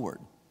go forward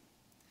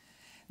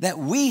that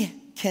we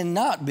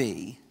cannot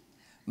be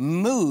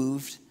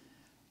moved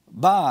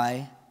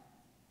by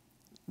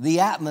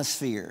the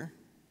atmosphere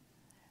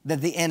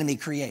that the enemy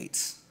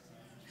creates.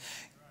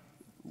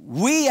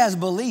 We as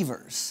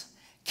believers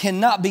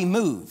cannot be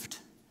moved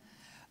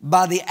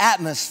by the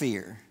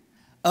atmosphere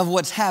of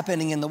what's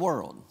happening in the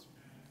world,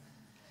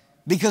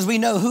 because we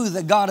know who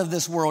the God of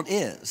this world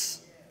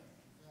is.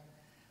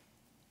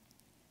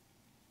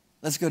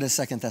 Let's go to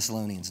 2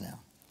 Thessalonians now.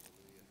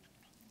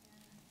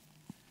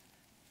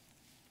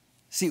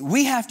 See,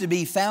 we have to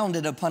be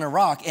founded upon a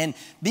rock, and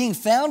being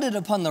founded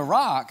upon the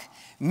rock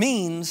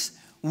means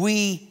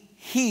we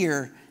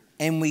hear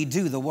and we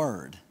do the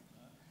word.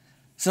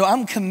 So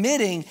I'm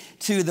committing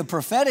to the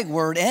prophetic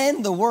word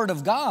and the word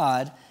of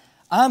God.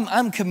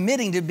 I'm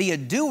committing to be a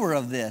doer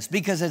of this,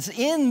 because it's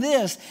in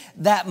this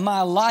that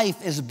my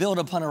life is built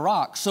upon a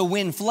rock. So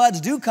when floods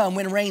do come,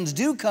 when rains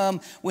do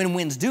come, when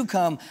winds do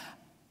come,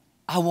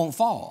 I won't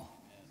fall.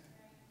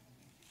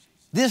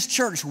 This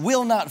church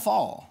will not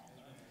fall.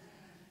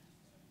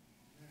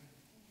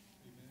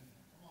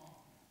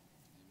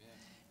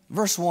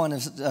 Verse 1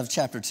 of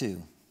chapter 2.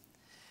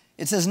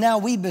 It says, now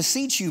we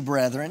beseech you,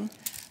 brethren,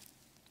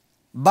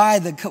 by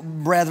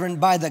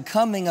the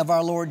coming of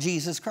our Lord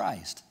Jesus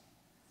Christ,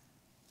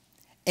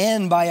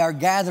 and by our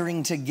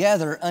gathering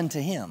together unto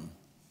him.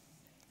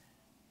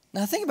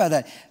 Now think about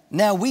that.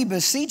 Now we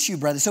beseech you,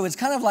 brother. So it's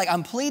kind of like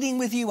I'm pleading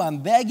with you,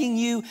 I'm begging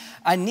you,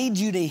 I need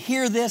you to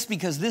hear this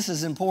because this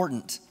is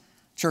important,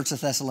 Church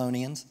of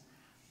Thessalonians.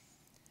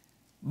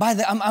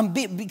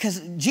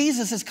 Because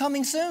Jesus is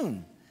coming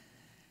soon.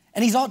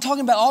 And he's all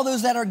talking about all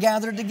those that are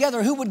gathered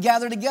together. Who would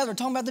gather together?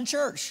 Talking about the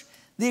church,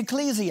 the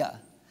ecclesia,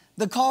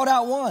 the called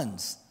out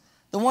ones,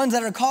 the ones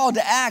that are called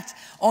to act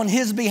on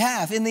his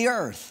behalf in the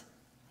earth.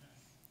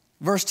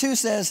 Verse 2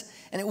 says,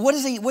 and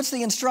what's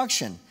the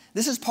instruction?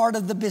 This is part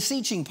of the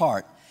beseeching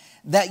part,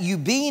 that you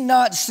be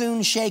not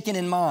soon shaken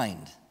in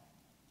mind.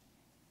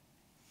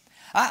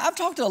 I've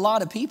talked to a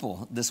lot of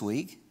people this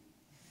week,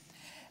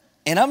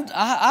 and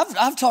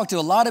I've talked to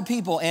a lot of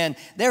people, and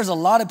there's a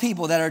lot of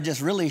people that are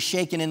just really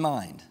shaken in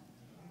mind.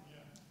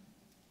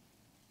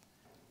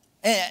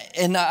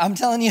 And I'm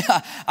telling you,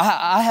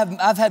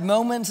 I've had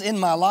moments in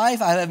my life.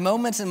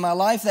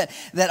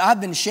 That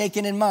I've been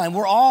shaken in mind.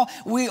 We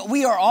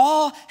are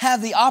all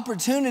have the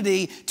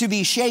opportunity to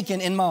be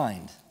shaken in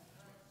mind.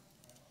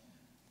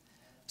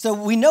 So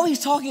we know he's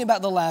talking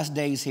about the last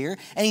days here,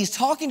 and he's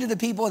talking to the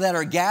people that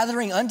are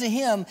gathering unto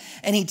him,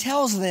 and he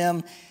tells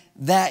them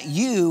that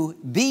you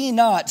be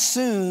not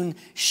soon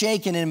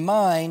shaken in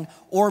mind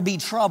or be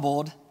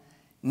troubled,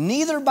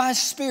 neither by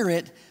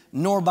spirit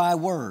nor by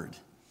word.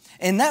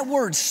 And that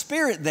word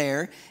spirit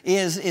there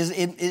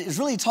is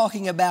really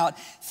talking about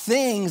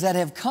things that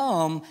have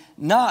come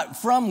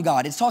not from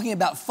God. It's talking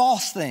about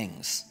false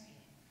things.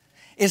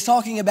 It's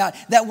talking about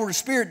that word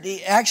spirit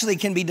actually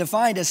can be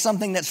defined as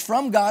something that's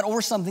from God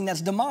or something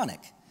that's demonic.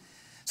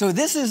 So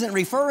this isn't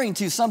referring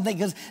to something,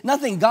 because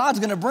nothing God's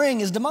going to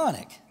bring is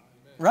demonic,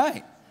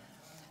 right?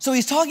 So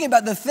he's talking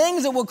about the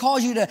things that will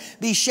cause you to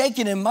be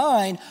shaken in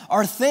mind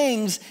are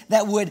things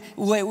that would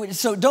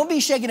so don't be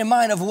shaken in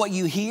mind of what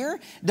you hear.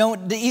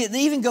 It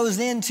even goes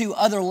into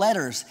other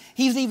letters.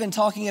 He's even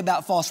talking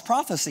about false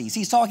prophecies.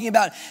 He's talking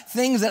about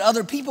things that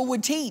other people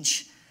would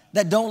teach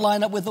that don't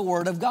line up with the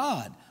word of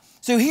God.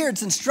 So here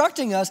it's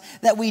instructing us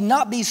that we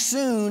not be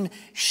soon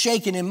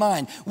shaken in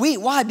mind.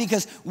 Why?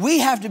 Because we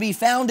have to be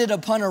founded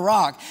upon a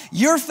rock.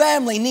 Your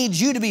family needs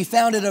you to be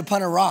founded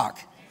upon a rock.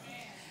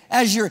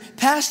 As your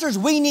pastors,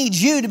 we need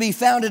you to be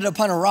founded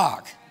upon a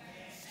rock.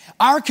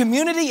 Our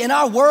community and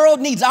our world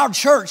needs our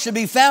church to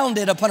be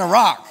founded upon a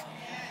rock.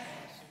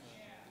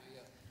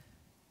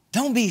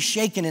 Don't be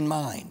shaken in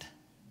mind.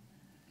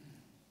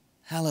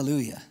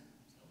 Hallelujah.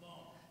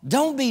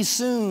 Don't be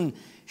soon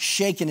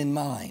shaken in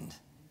mind.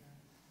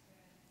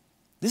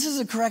 This is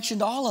a correction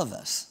to all of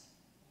us.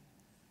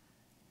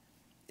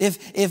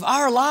 If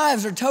our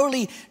lives are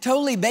totally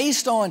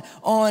based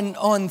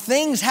on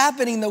things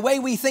happening the way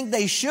we think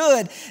they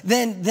should,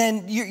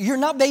 then you're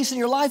not basing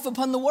your life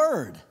upon the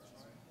Word.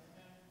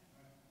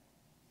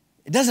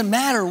 It doesn't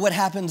matter what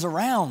happens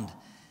around.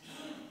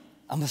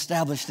 I'm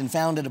established and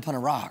founded upon a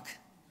rock.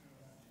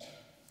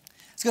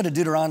 Let's go to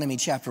Deuteronomy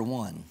chapter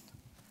 1.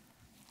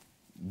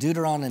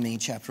 Deuteronomy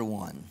chapter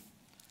 1.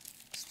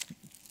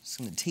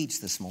 I'm going to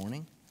teach this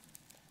morning.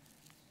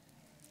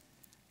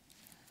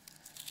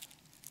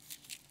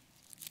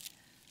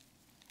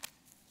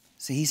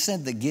 See, he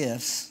sent the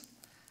gifts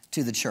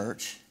to the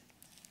church: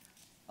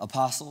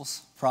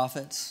 apostles,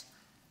 prophets,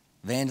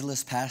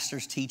 evangelists,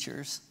 pastors,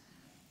 teachers,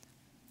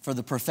 for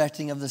the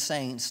perfecting of the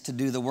saints, to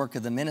do the work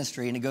of the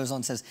ministry. And it goes on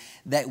and says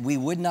that we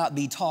would not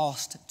be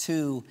tossed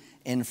to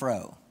and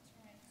fro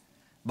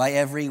by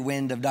every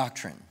wind of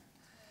doctrine.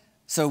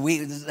 So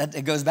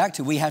it goes back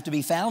to, we have to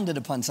be founded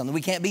upon something.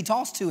 We can't be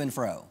tossed to and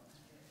fro.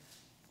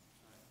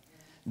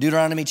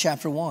 Deuteronomy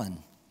chapter 1.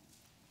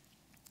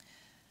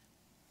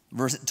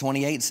 Verse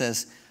 28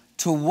 says,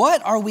 to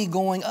what are we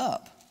going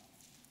up?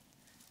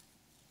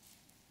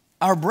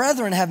 Our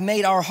brethren have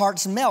made our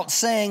hearts melt,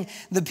 saying,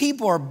 the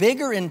people are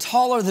bigger and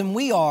taller than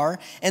we are,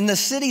 and the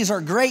cities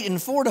are great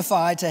and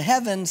fortified to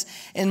heavens,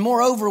 and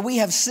moreover, we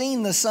have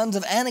seen the sons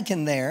of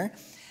Anakim there.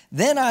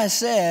 Then I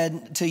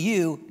said to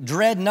you,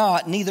 dread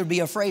not, neither be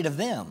afraid of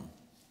them.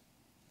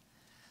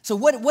 So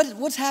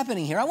what's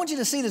happening here? I want you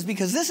to see this,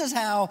 because this is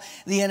how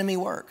the enemy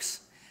works.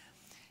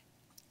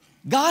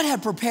 God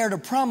had prepared a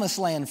promised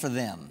land for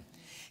them.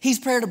 He's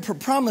prepared a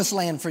promised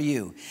land for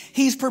you.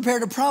 He's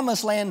prepared a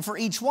promised land for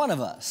each one of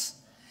us.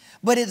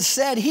 But it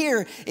said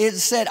here,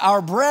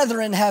 our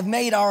brethren have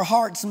made our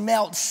hearts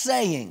melt,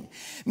 saying,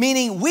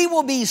 meaning we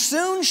will be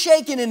soon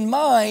shaken in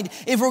mind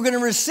if we're going to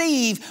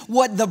receive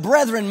what the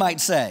brethren might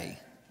say.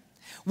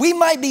 We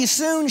might be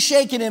soon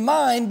shaken in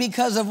mind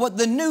because of what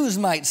the news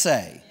might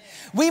say.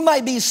 We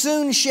might be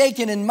soon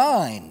shaken in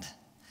mind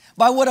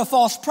by what a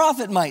false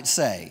prophet might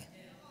say.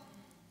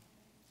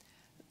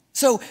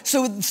 So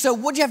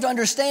what you have to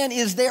understand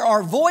is there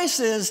are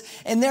voices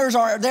and there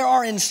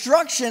are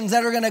instructions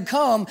that are going to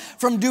come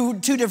from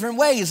two different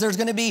ways. There's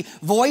going to be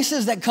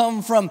voices that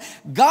come from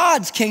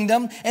God's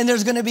kingdom, and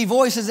there's going to be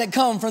voices that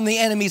come from the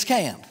enemy's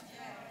camp.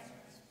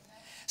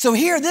 So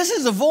here, this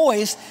is a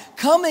voice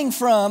coming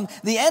from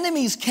the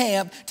enemy's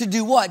camp to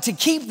do what? To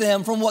keep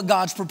them from what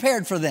God's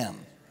prepared for them.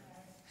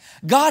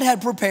 God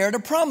had prepared a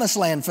promised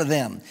land for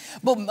them.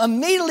 But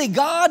immediately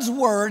God's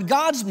word,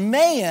 God's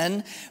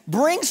man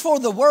brings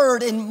forth the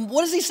word. And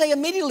what does he say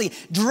immediately?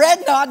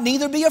 Dread not,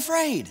 neither be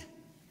afraid.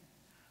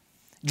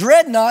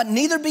 Dread not,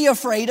 neither be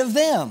afraid of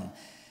them.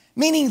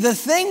 Meaning the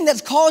thing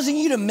that's causing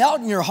you to melt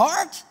in your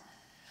heart,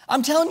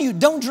 I'm telling you,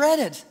 don't dread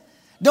it.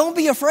 Don't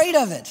be afraid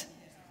of it.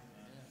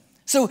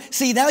 So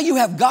see, now you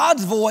have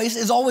God's voice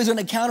is always going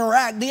to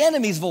counteract the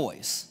enemy's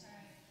voice.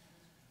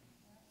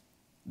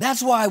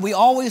 That's why we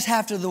always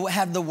have to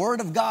have the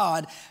word of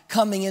God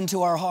coming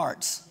into our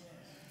hearts.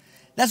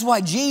 That's why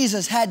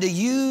Jesus had to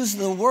use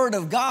the word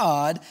of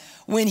God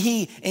when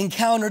he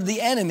encountered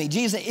the enemy.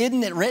 Jesus,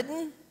 isn't it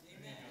written?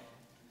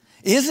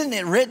 Isn't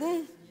it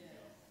written?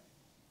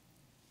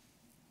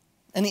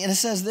 And it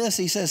says this,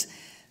 he says,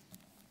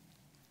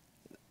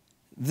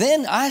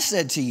 then I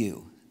said to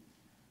you.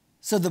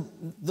 So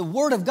the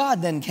word of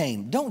God then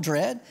came. Don't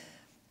dread.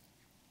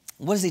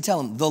 What does he tell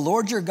him? The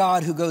Lord your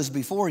God who goes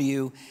before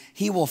you,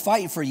 he will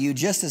fight for you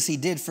just as he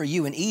did for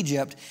you in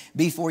Egypt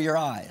before your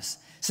eyes.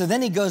 So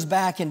then he goes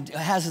back and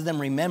has them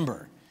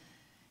remember.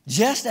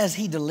 Just as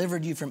he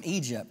delivered you from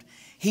Egypt,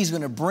 he's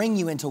going to bring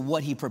you into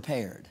what he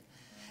prepared.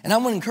 And I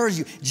want to encourage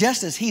you,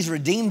 just as he's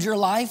redeemed your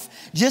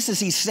life, just as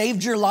he's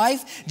saved your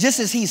life, just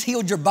as he's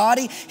healed your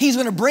body, he's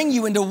going to bring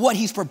you into what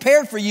he's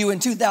prepared for you in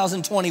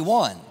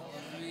 2021.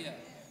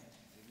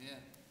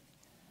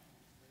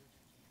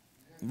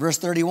 Verse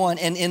 31,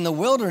 and in the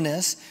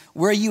wilderness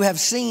where you have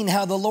seen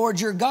how the Lord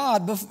your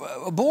God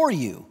bore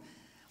you,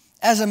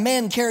 as a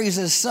man carries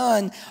his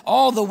son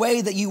all the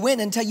way that you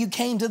went until you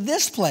came to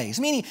this place.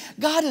 Meaning,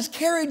 God has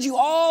carried you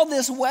all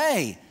this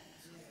way.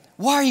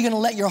 Why are you going to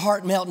let your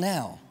heart melt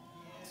now?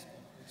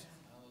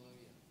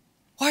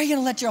 Why are you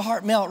going to let your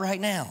heart melt right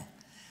now?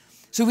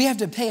 So we have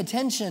to pay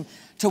attention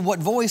to what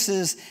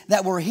voices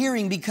that we're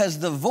hearing, because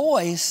the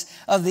voice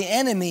of the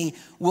enemy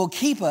will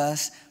keep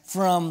us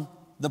from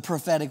the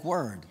prophetic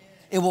word.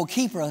 It will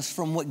keep us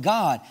from what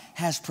God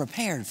has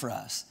prepared for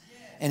us.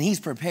 And he's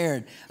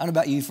prepared, I don't know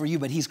about you, for you,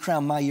 but he's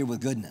crowned my year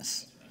with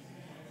goodness.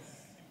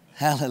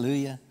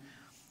 Hallelujah.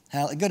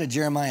 Go to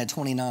Jeremiah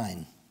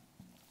 29.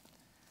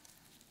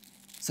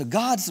 So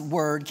God's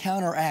word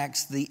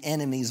counteracts the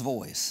enemy's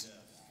voice.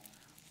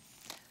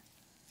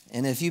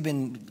 And if you've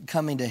been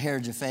coming to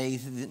Heritage of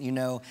Faith, you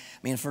know, I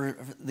mean, for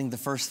I think the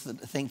first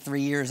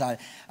 3 years I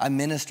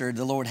ministered,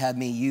 the Lord had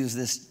me use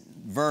this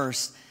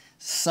verse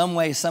some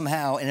way,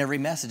 somehow in every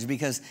message,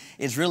 because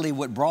it's really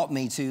what brought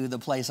me to the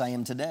place I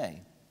am today.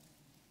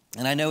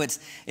 And I know it's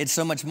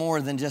so much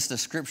more than just a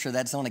scripture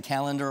that's on a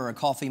calendar or a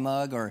coffee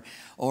mug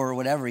or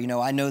whatever. You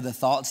know, I know the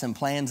thoughts and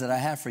plans that I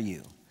have for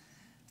you.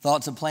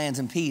 Thoughts and plans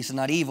and peace and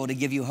not evil, to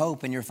give you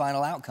hope in your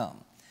final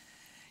outcome.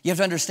 You have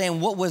to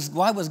understand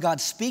why was God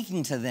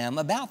speaking to them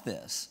about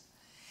this?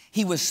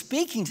 He was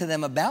speaking to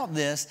them about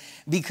this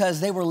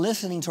because they were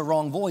listening to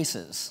wrong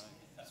voices.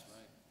 That's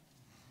right.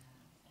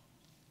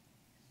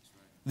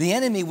 The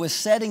enemy was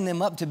setting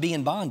them up to be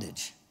in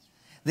bondage.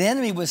 The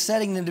enemy was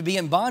setting them to be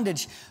in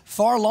bondage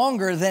far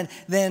longer than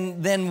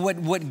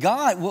what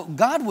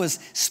God was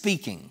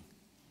speaking.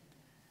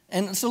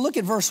 And so look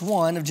at verse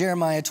 1 of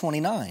Jeremiah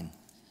 29.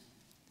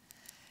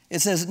 It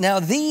says, now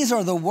these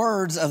are the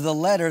words of the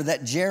letter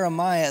that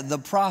Jeremiah the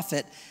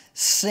prophet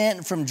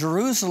sent from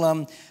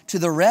Jerusalem to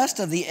the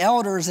rest of the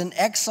elders and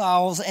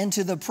exiles and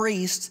to the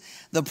priests,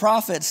 the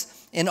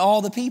prophets, and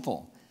all the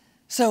people.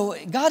 So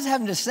God's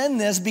having to send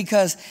this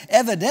because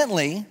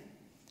evidently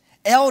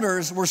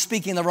elders were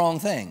speaking the wrong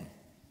thing.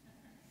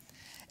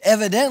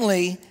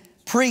 Evidently,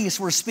 priests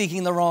were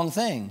speaking the wrong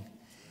thing.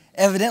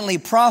 Evidently,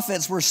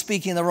 prophets were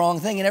speaking the wrong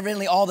thing. And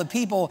evidently, all the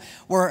people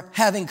were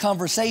having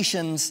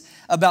conversations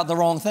about the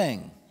wrong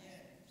thing.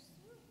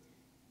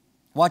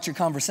 Watch your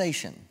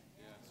conversation.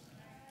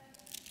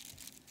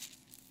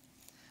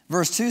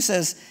 Verse 2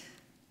 says,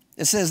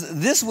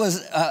 this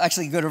was,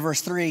 actually go to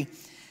verse 3.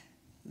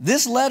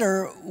 This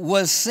letter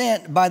was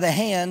sent by the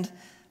hand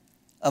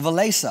of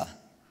Elisha,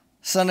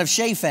 son of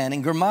Shaphan,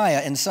 and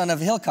Jeremiah, and son of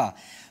Hilkiah,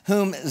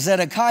 whom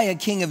Zedekiah,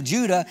 king of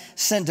Judah,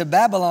 sent to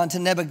Babylon to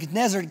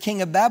Nebuchadnezzar,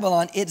 king of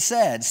Babylon, it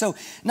said. So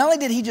not only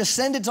did he just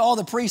send it to all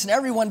the priests and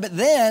everyone, but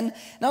then,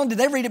 not only did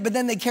they read it, but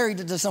then they carried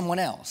it to someone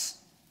else.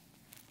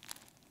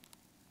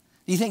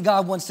 Do you think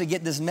God wants to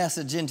get this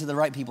message into the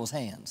right people's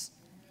hands?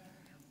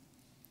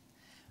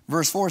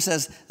 Verse 4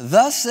 says,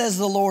 thus says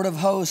the Lord of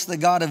hosts, the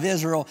God of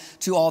Israel,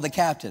 to all the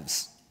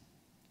captives,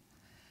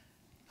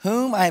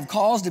 whom I have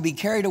caused to be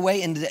carried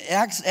away into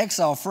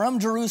exile from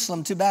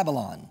Jerusalem to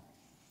Babylon.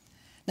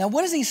 Now,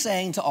 what is he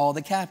saying to all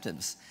the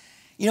captives?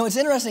 You know, it's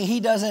interesting. He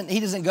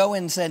doesn't go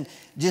in and say,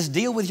 just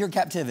deal with your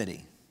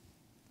captivity.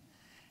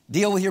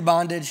 Deal with your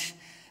bondage,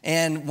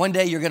 and one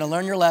day you're going to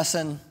learn your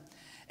lesson,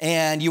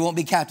 and you won't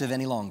be captive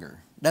any longer.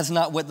 That's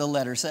not what the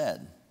letter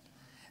said.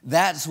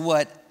 That's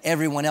what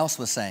everyone else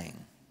was saying.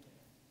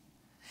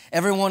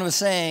 Everyone was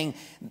saying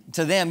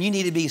to them, you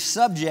need to be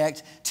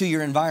subject to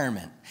your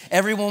environment.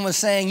 Everyone was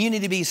saying, you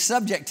need to be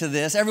subject to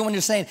this. Everyone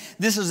was saying,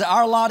 this is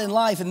our lot in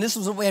life, and this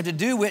is what we have to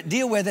deal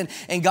with,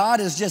 and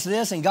God is just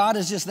this, and God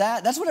is just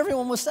that. That's what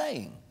everyone was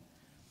saying.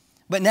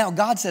 But now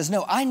God says,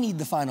 no, I need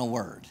the final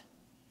word.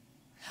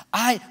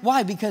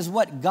 Why? Because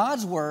what?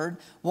 God's word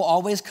will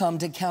always come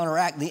to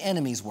counteract the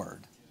enemy's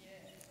word.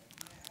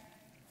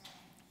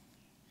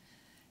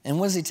 And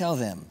what does he tell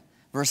them?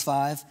 Verse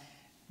 5,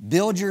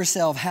 build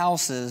yourself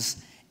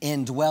houses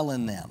and dwell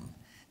in them.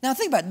 Now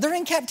think about it. They're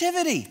in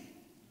captivity.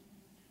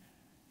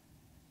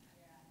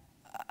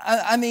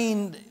 I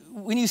mean,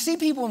 when you see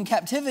people in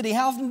captivity,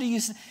 how often do you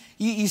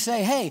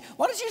say, hey,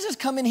 why don't you just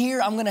come in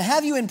here? I'm going to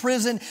have you in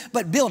prison,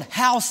 but build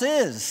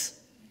houses.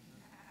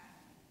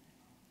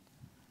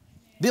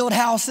 Build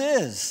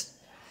houses.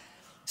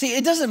 See,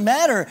 it doesn't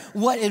matter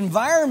what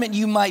environment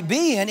you might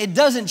be in. It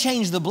doesn't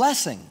change the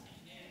blessing.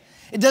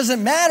 It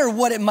doesn't matter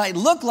what it might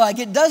look like.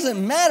 It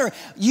doesn't matter.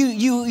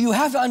 You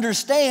have to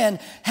understand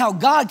how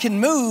God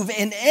can move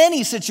in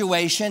any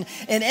situation,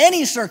 in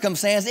any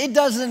circumstance. It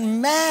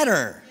doesn't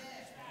matter.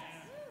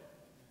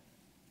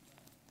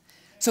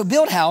 So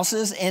build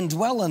houses and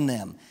dwell in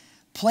them.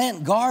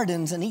 Plant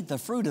gardens and eat the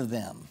fruit of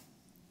them.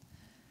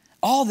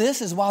 All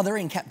this is while they're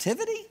in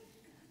captivity.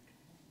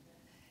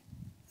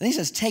 Then he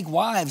says, take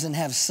wives and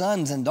have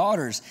sons and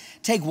daughters.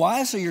 Take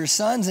wives for your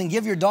sons and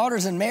give your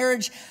daughters in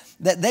marriage,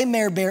 that they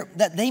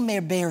may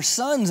bear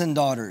sons and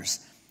daughters.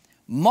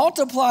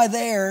 Multiply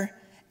there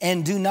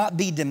and do not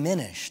be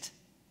diminished.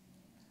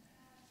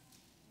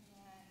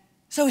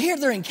 So here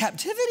they're in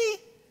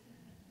captivity,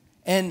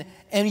 and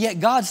yet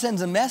God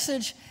sends a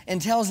message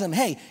and tells them,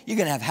 hey, you're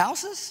going to have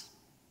houses.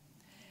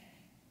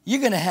 You're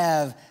going to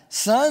have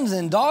sons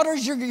and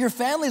daughters. Your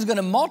family is going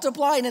to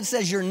multiply, and it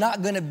says you're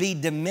not going to be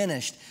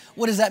diminished.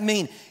 What does that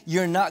mean?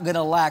 You're not going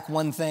to lack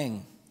one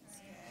thing.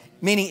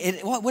 Meaning,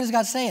 what is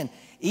God saying?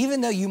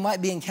 Even though you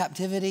might be in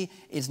captivity,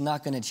 it's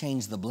not going to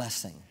change the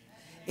blessing.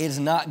 It's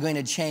not going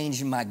to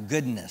change my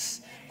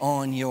goodness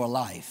on your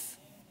life.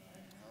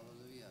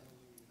 Hallelujah.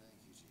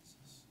 Thank you,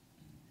 Jesus.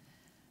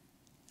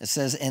 It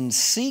says, and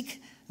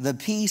seek the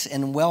peace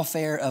and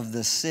welfare of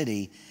the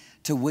city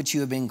to which you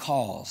have been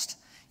caused,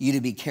 you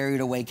to be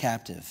carried away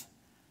captive.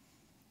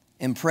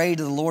 And pray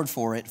to the Lord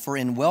for it, for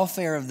in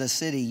welfare of the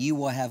city you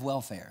will have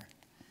welfare.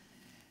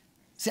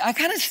 See, I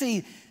kind of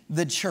see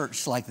the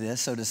church like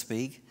this, so to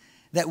speak,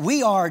 that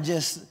we are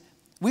just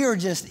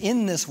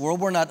in this world.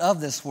 We're not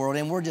of this world,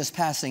 and we're just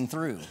passing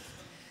through.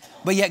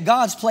 But yet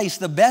God's placed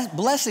the best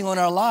blessing on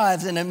our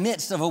lives in the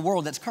midst of a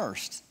world that's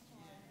cursed.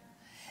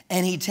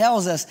 And he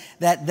tells us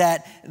that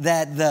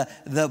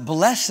the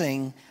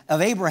blessing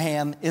of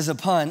Abraham is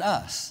upon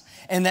us,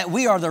 and that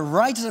we are the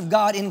righteousness of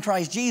God in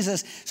Christ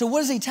Jesus. So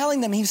what is he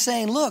telling them? He's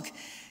saying, look,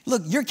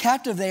 you're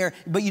captive there,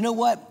 but you know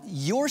what?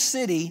 Your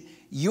city,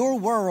 your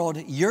world,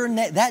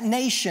 that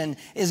nation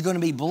is going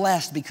to be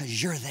blessed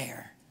because you're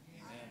there.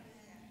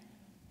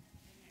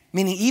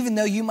 Meaning, even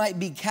though you might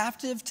be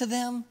captive to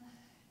them,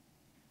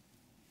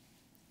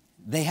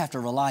 they have to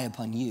rely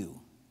upon you.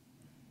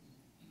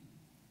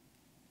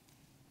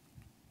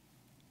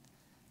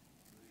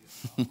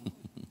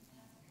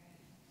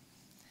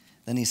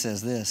 Then he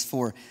says this,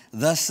 for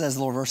thus says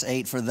the Lord, verse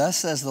 8, for thus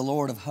says the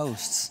Lord of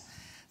hosts,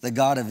 the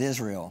God of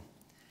Israel,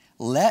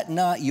 let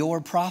not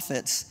your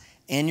prophets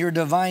and your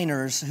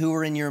diviners who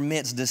are in your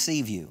midst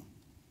deceive you.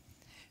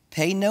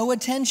 Pay no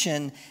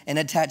attention and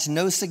attach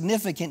no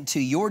significance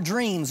to your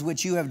dreams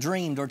which you have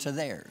dreamed or to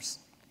theirs.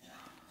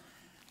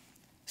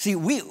 See,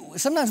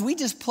 sometimes we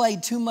just play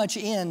too much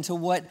into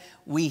what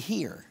we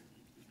hear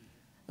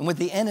and what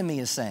the enemy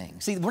is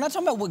saying. See, we're not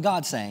talking about what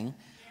God's saying.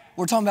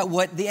 We're talking about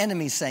what the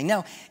enemy's saying.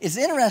 Now, it's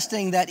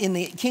interesting that in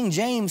the King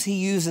James, he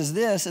uses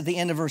this at the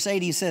end of verse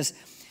 8. He says,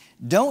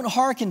 don't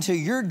hearken to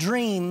your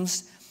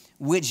dreams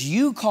which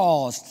you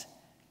caused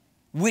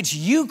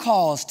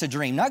to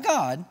dream. Not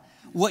God.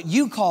 What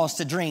you caused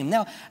to dream.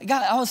 Now,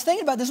 God, I was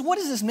thinking about this. What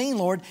does this mean,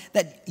 Lord,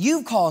 that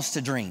you've caused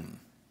to dream?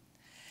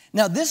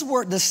 Now, this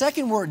word, the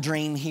second word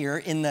dream here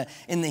in the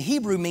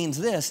Hebrew means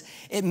this.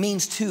 It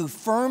means to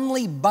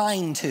firmly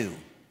bind to.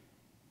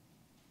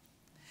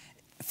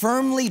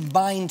 Firmly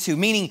bind to,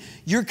 meaning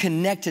you're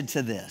connected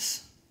to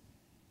this.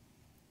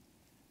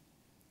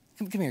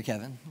 Come here,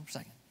 Kevin, for a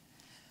second.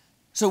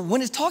 So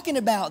when it's talking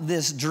about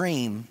this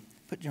dream,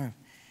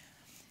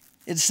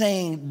 it's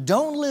saying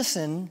don't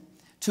listen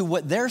to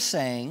what they're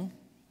saying,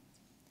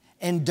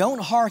 and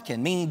don't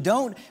hearken, meaning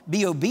don't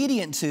be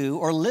obedient to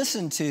or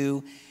listen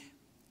to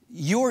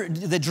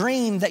the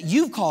dream that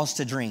you've caused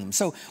to dream.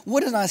 So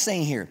what am I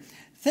saying here?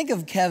 Think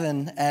of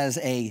Kevin as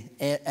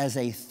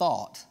a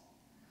thought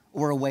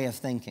or a way of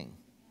thinking.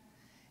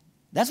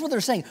 That's what they're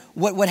saying.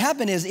 What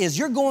happened is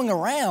you're going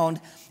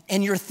around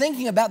and you're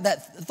thinking about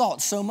that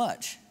thought so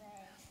much.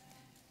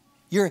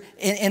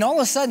 And all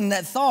of a sudden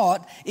that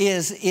thought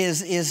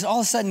is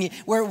all of a sudden,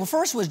 where it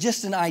first was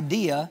just an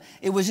idea,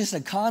 it was just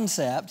a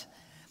concept,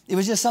 it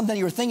was just something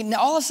you were thinking. Now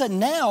all of a sudden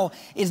now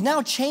is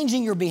now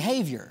changing your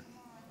behavior.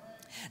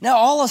 Now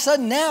all of a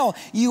sudden now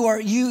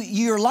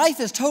your life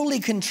is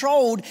totally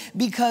controlled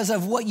because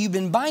of what you've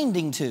been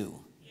binding to.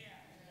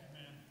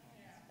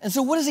 And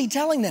so what is he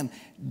telling them?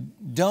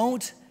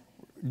 Don't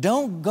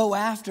go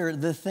after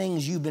the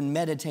things you've been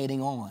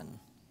meditating on.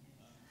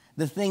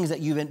 The things that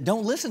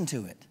don't listen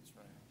to it.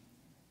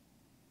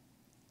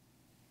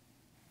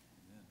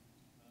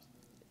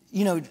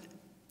 You know,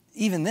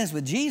 even this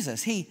with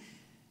Jesus,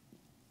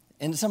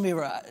 and some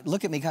people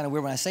look at me kind of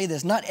weird when I say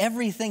this, not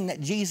everything that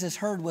Jesus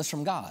heard was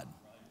from God.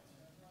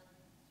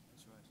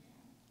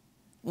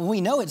 Well,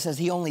 we know it says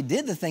he only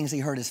did the things he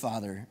heard his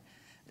Father.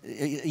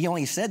 He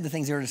only said the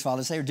things he heard his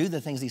Father say or do the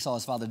things he saw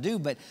his Father do.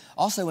 But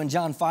also in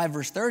John 5,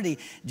 verse 30,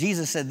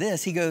 Jesus said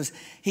this. He goes,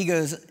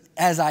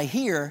 as I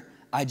hear,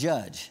 I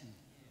judge.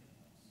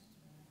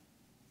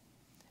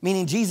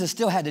 Meaning Jesus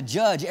still had to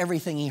judge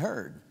everything he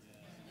heard.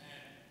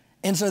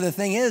 And so the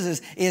thing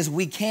is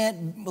we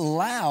can't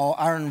allow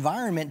our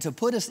environment to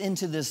put us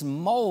into this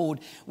mold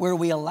where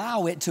we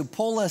allow it to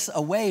pull us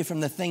away from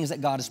the things that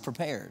God has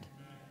prepared.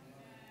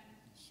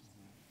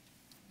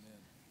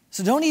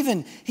 So don't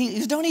even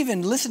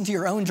listen to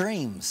your own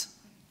dreams.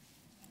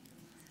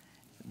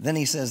 Then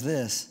he says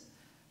this.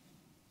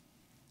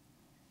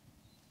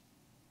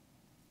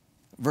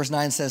 Verse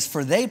 9 says,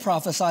 for they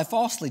prophesy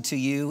falsely to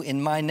you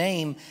in my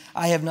name.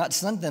 I have not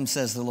sent them,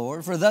 says the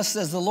Lord. For thus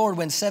says the Lord,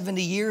 when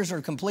 70 years are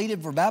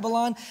completed for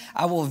Babylon,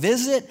 I will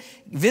visit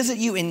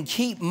you and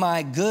keep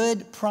my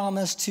good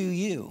promise to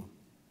you.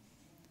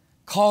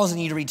 causing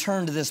you to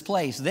return to this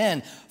place.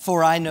 Then,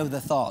 for I know the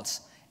thoughts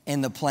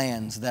and the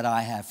plans that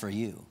I have for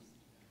you.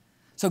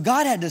 So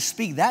God had to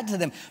speak that to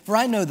them. For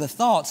I know the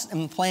thoughts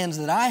and plans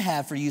that I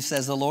have for you,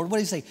 says the Lord. What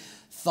did he say?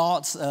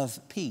 Thoughts of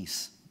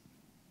peace.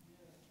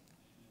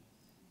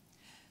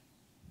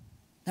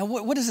 Now,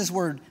 what does this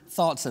word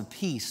thoughts of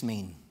peace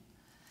mean?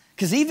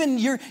 Because even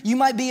you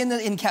might be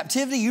in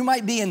captivity, you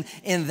might be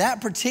in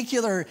that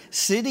particular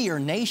city or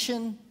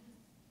nation,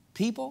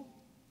 people.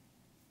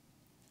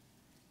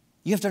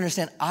 You have to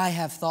understand, I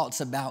have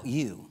thoughts about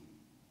you.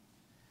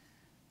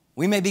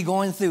 We may be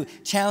going through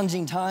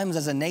challenging times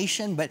as a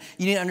nation, but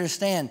you need to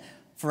understand,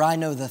 for I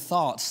know the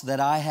thoughts that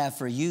I have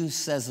for you,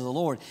 says the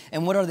Lord.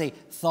 And what are they?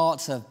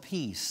 Thoughts of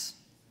peace.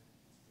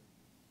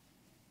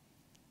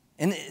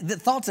 And the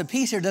thoughts of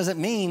peace here doesn't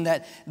mean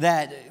that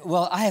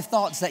well, I have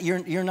thoughts that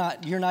you're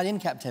not in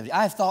captivity.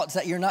 I have thoughts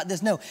that you're not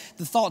this. No,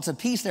 the thoughts of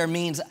peace there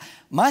means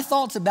my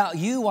thoughts about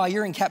you while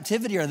you're in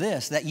captivity are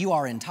this, that you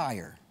are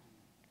entire.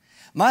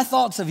 My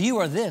thoughts of you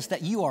are this,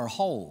 that you are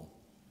whole.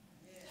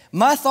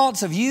 My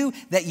thoughts of you,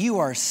 that you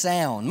are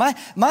sound. My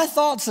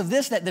thoughts of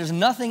this, that there's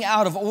nothing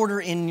out of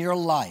order in your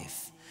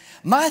life.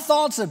 My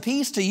thoughts of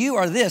peace to you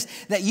are this,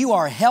 that you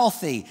are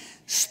healthy,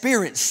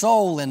 spirit,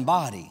 soul, and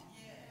body.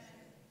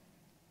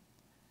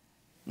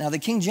 Now, the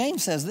King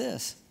James says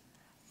this,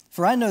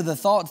 for I know the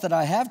thoughts that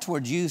I have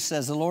toward you,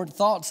 says the Lord,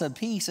 thoughts of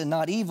peace and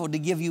not evil, to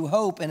give you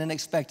hope and an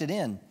expected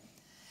end.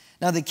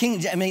 Now, the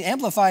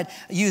Amplified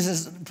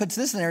puts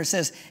this in there, it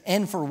says,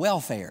 and for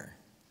welfare.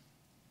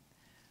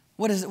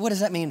 What does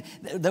that mean?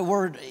 The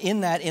word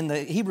in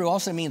the Hebrew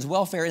also means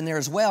welfare in there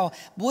as well.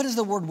 What does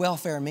the word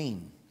welfare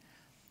mean?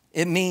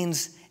 It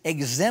means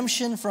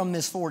exemption from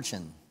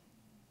misfortune.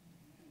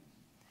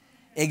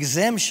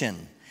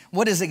 Exemption.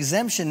 What does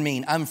exemption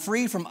mean? I'm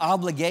free from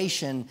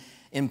obligation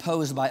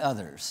imposed by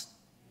others.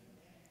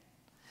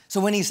 So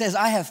when he says,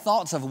 I have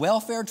thoughts of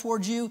welfare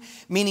towards you,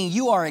 meaning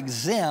you are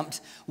exempt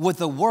what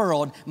the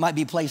world might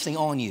be placing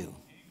on you.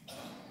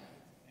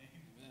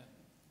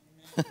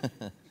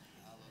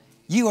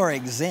 You are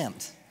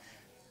exempt.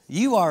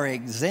 You are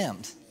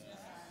exempt.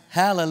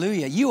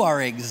 Hallelujah. You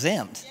are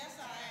exempt.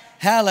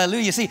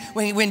 Hallelujah. See,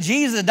 when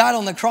Jesus died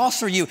on the cross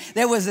for you,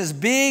 there was this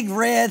big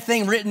red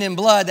thing written in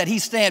blood that he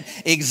stamped,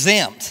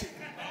 exempt.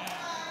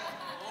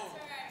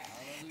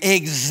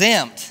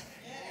 Exempt.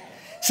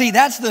 See,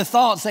 that's the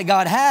thoughts that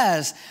God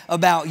has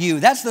about you.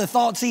 That's the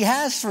thoughts he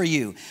has for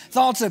you.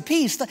 Thoughts of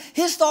peace.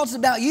 His thoughts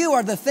about you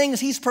are the things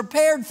he's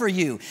prepared for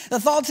you. The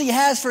thoughts he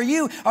has for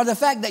you are the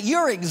fact that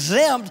you're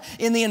exempt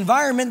in the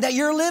environment that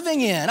you're living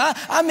in.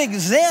 I'm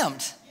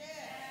exempt.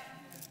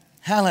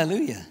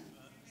 Hallelujah.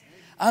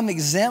 I'm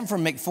exempt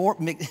from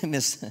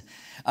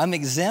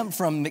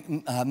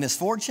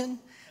misfortune,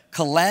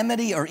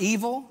 calamity, or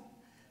evil.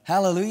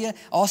 Hallelujah.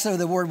 Also,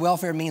 the word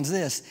welfare means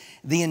this,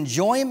 the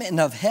enjoyment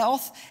of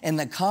health and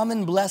the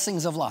common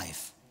blessings of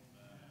life.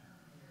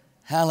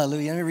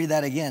 Hallelujah. Let me read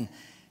that again.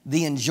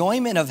 The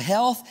enjoyment of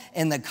health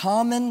and the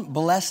common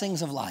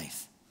blessings of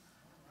life.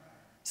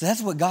 So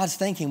that's what God's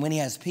thinking when he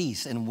has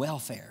peace and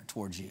welfare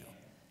towards you.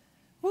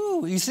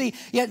 Woo, you see,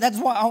 yeah, that's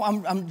why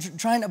I'm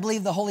trying to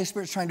believe the Holy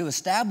Spirit's trying to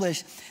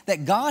establish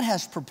that God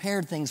has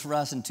prepared things for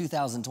us in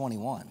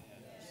 2021.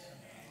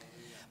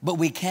 But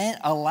we can't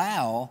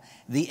allow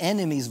the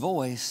enemy's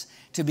voice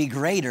to be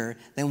greater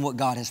than what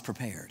God has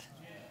prepared.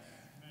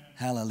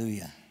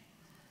 Hallelujah.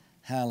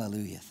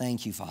 Hallelujah.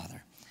 Thank you,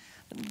 Father.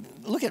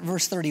 Look at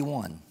verse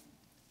 31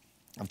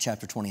 of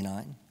chapter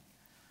 29.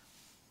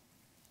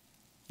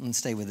 And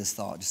stay with this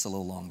thought just a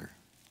little longer.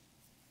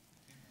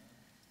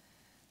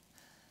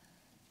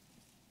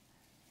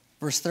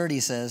 Verse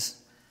 30 says,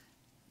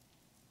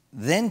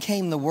 then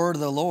came the word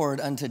of the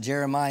Lord unto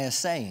Jeremiah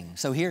saying.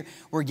 So here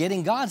we're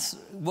getting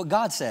what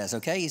God says,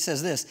 okay? He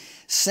says this,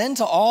 send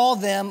to all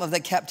them of the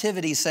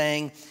captivity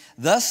saying,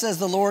 thus says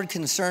the Lord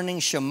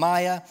concerning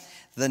Shemaiah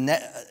the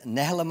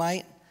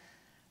Nehelamite,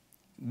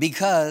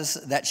 because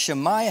that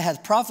Shemaiah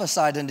hath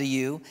prophesied unto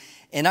you,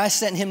 and I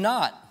sent him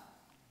not.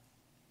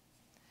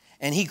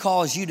 And he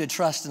caused you to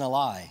trust in a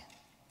lie.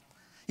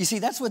 You see,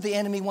 that's what the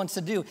enemy wants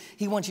to do.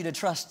 He wants you to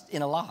trust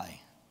in a lie.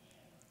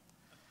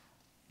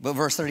 But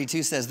verse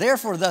 32 says,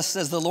 therefore thus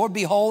says the Lord,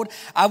 behold,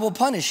 I will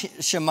punish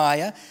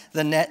Shemaiah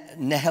the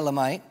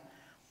Nehelamite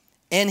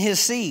and his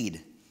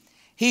seed.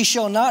 He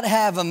shall not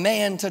have a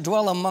man to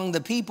dwell among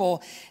the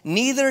people,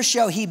 neither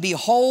shall he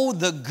behold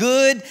the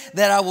good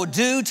that I will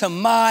do to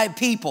my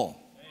people.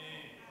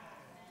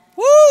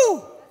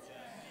 Woo!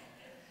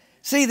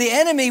 See, the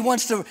enemy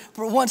wants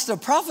to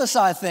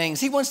prophesy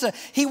things. He wants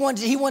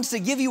to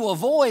give you a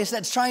voice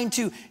that's trying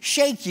to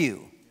shake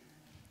you,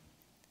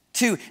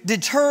 to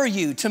deter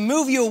you, to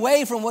move you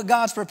away from what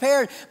God's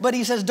prepared. But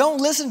he says, don't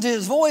listen to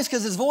his voice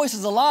because his voice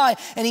is a lie.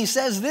 And he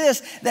says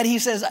this, that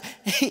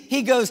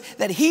he goes,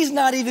 that he's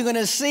not even going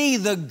to see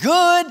the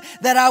good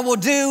that I will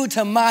do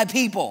to my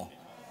people.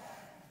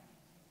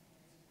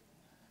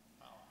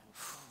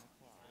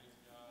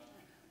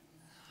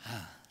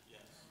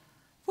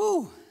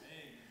 Woo.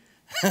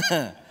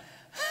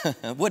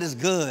 What does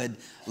good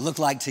look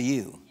like to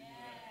you?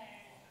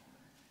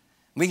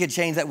 We could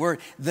change that word,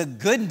 the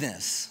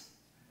goodness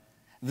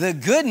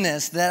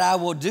that I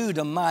will do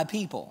to my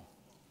people.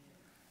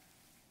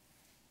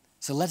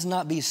 So let's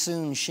not be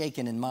soon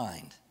shaken in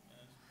mind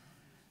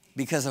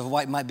because of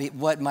what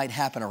might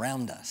happen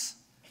around us.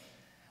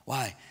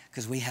 Why?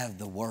 Because we have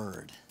the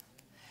word.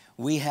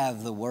 We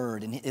have the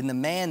word. And the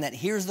man that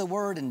hears the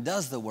word and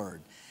does the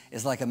word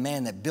is like a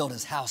man that built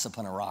his house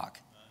upon a rock.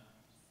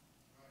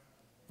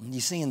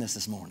 You seeing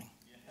this morning?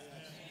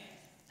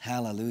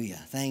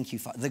 Hallelujah. Thank you,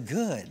 Father. The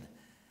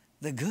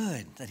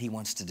good that he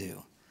wants to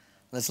do.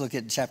 Let's look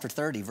at chapter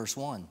 30, verse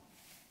 1.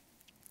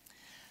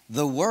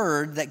 The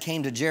word that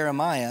came to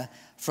Jeremiah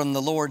from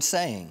the Lord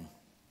saying.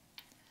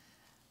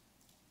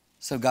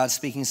 So God's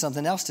speaking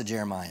something else to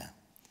Jeremiah.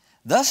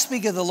 Thus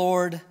speaketh the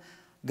Lord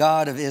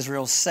God of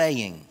Israel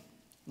saying.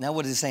 Now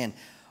what is he saying?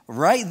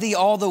 Write thee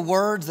all the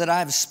words that I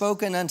have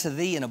spoken unto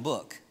thee in a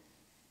book.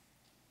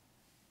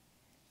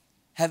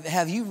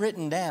 Have you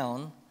written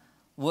down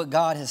what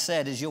God has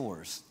said is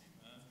yours?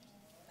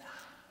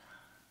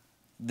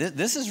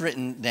 This is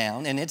written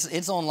down, and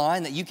it's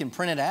online that you can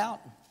print it out.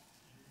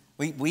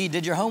 We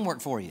did your homework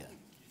for you.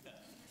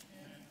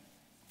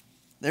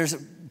 There's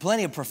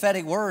plenty of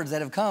prophetic words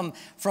that have come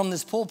from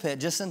this pulpit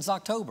just since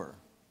October.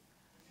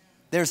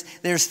 There's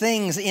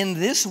things in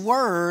this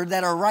word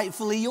that are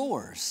rightfully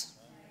yours.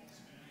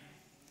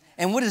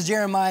 And what is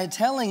Jeremiah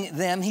telling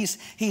them?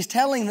 He's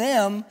telling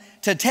them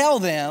to tell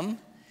them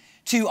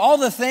to all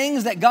the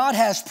things that God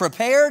has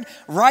prepared,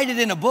 write it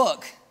in a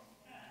book.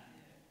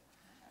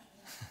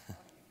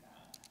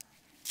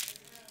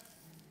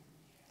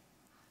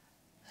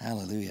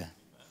 Hallelujah.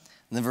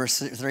 And then verse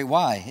 3,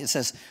 why? It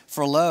says,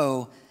 for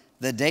lo,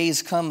 the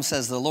days come,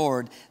 says the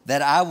Lord,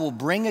 that I will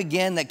bring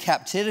again the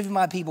captivity of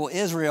my people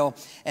Israel,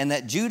 and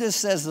that Judah,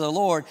 says the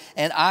Lord,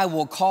 and I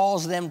will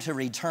cause them to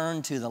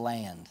return to the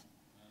land.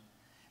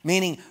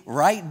 Meaning,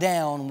 write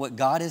down what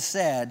God has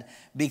said,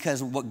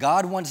 because what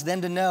God wants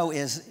them to know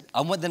is,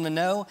 I want them to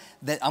know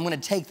that I'm going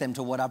to take them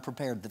to what I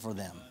prepared for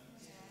them.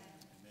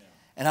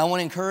 And I want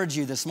to encourage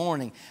you this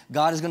morning,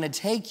 God is going to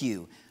take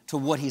you to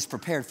what He's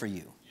prepared for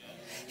you.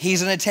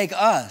 He's going to take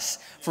us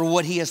for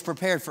what He has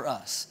prepared for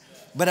us.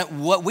 But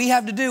what we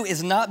have to do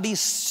is not be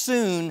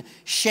soon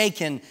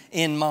shaken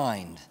in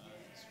mind.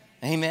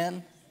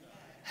 Amen?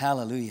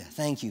 Hallelujah.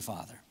 Thank you,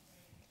 Father.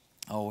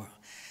 Oh,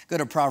 go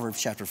to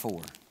Proverbs chapter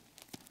 4.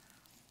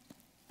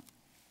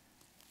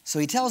 So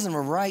he tells them to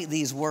write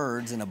these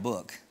words in a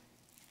book.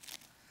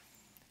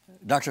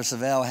 Dr.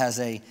 Savelle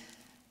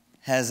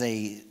has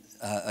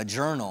a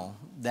journal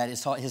that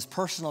is taught his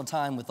personal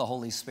time with the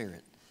Holy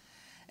Spirit.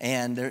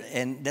 And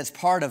that's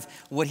part of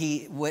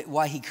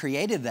why he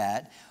created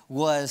that,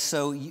 was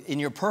so in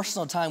your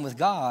personal time with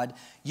God,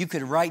 you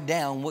could write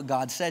down what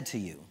God said to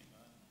you.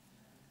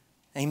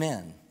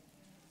 Amen.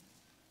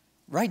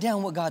 Write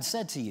down what God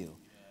said to you.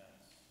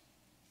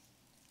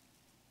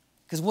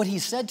 Because what He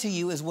said to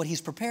you is what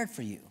He's prepared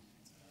for you.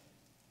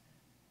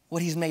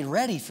 What He's made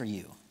ready for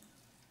you.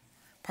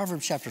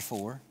 Proverbs chapter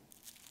 4.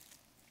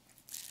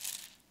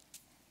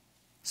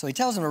 So he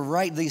tells them to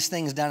write these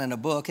things down in a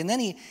book. And then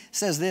he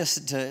says this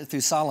through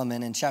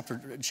Solomon in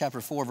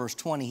chapter 4, verse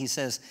 20. He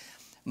says,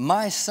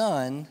 my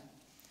son,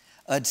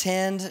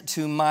 attend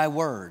to my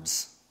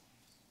words.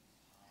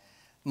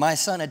 My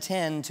son,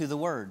 attend to the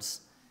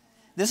words.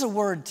 This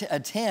word to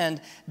attend,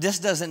 this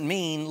doesn't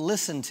mean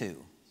listen to.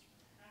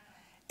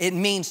 It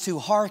means to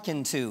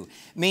hearken to.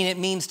 It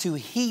means to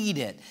heed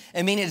it.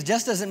 It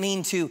just doesn't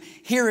mean to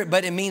hear it,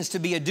 but it means to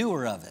be a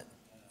doer of it.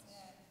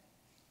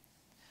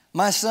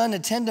 My son,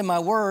 attend to my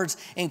words,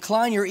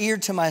 incline your ear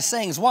to my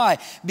sayings. Why?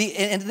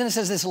 And then it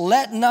says this,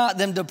 let not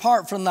them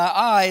depart from thy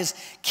eyes,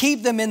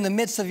 keep them in the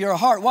midst of your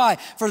heart. Why?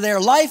 For they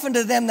are life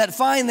unto them that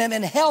find them,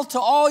 and health to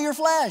all your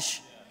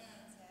flesh.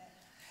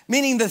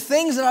 Meaning the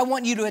things that I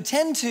want you to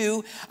attend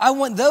to, I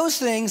want those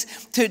things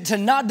to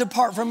not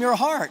depart from your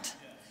heart.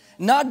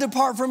 Not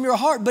depart from your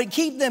heart, but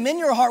keep them in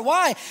your heart.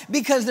 Why?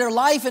 Because they're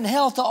life and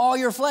health to all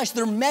your flesh.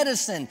 They're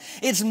medicine.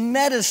 It's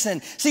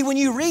medicine. See, when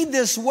you read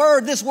this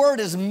word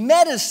is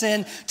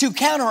medicine to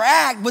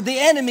counteract what the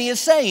enemy is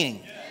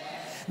saying.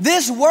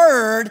 This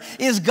word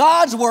is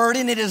God's word,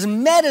 and it is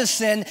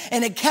medicine,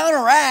 and it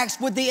counteracts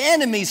what the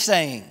enemy's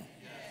saying.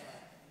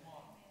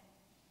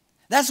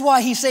 That's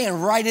why he's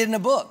saying, write it in a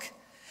book.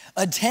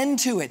 Attend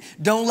to it.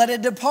 Don't let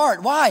it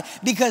depart. Why?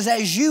 Because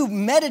as you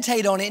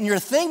meditate on it and you're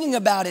thinking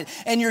about it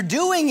and you're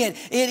doing it,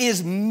 it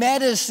is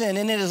medicine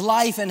and it is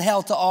life and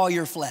health to all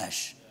your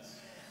flesh.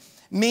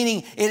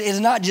 Meaning it is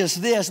not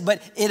just this,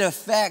 but it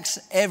affects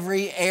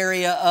every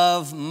area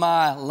of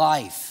my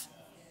life.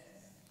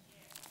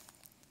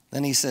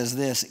 Then he says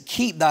this,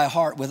 keep thy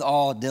heart with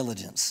all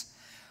diligence.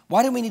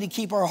 Why do we need to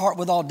keep our heart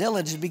with all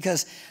diligence?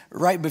 Because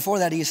right before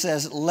that he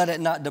says, let it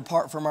not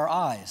depart from our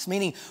eyes.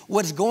 Meaning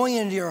what's going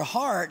into your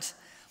heart,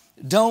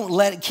 don't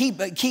let it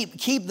keep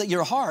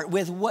your heart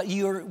with what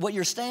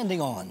you're standing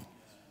on.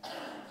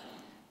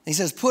 He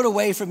says, put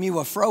away from you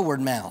a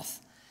froward mouth,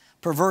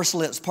 perverse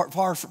lips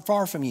far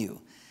from you.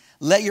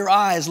 Let your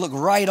eyes look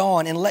right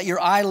on, and let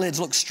your eyelids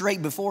look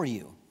straight before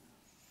you.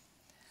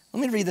 Let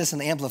me read this in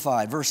the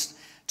Amplified. Verse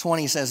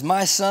 20 says,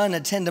 my son,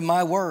 attend to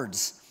my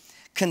words.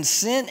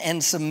 Consent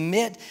and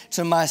submit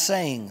to my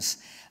sayings.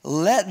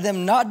 Let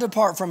them not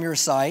depart from your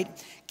sight.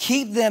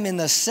 Keep them in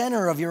the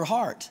center of your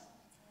heart.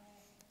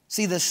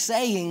 See, the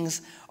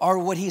sayings are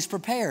what he's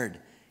prepared.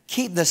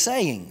 Keep the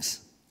sayings.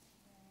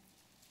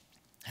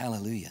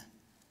 Hallelujah.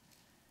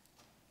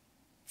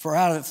 For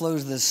out of it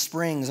flows the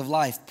springs of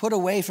life. Put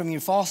away from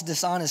you false,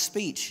 dishonest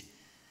speech.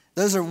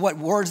 Those are what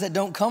words that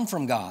don't come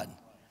from God.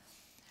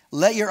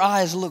 Let your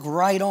eyes look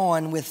right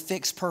on with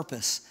fixed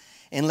purpose,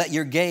 and let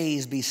your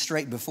gaze be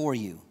straight before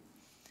you.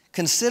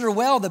 Consider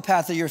well the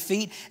path of your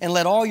feet, and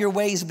let all your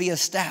ways be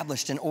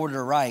established in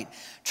order right.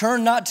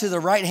 Turn not to the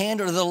right hand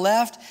or to the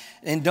left,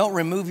 and don't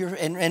remove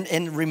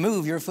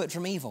remove your foot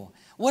from evil.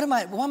 Why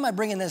am I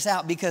bringing this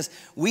out? Because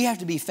we have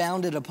to be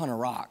founded upon a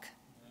rock.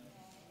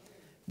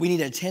 We need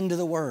to attend to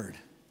the word,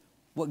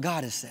 what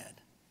God has said.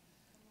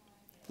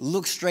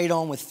 Look straight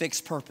on with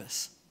fixed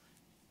purpose,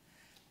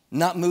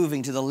 not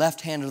moving to the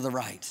left hand or the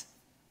right.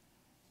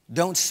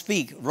 Don't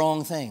speak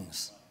wrong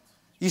things.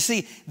 You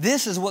see,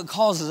 this is what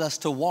causes us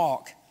to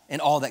walk in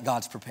all that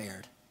God's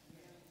prepared.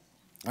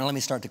 Now let me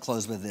start to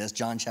close with this.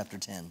 John chapter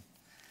 10.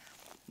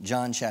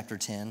 John chapter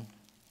 10.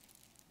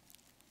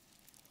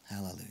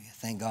 Hallelujah.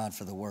 Thank God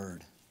for the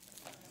word.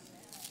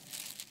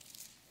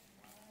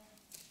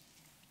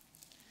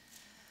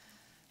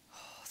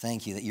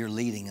 Thank you that you're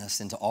leading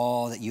us into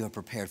all that you have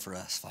prepared for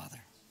us, Father.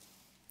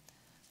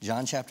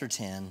 John chapter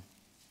 10.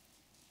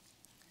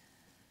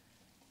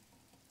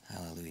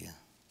 Hallelujah.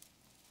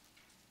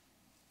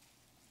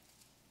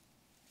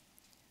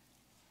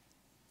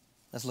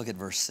 Let's look at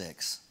verse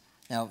 6.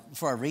 Now,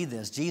 before I read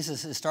this,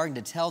 Jesus is starting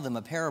to tell them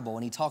a parable,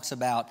 and he talks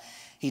about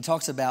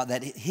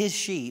that his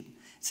sheep,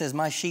 it says,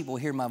 my sheep will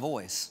hear my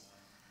voice.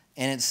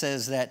 And it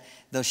says that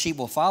the sheep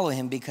will follow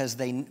him because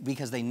they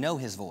know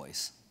his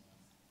voice.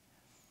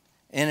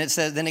 And it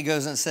says, then it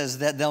goes and says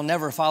that they'll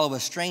never follow a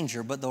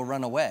stranger, but they'll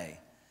run away.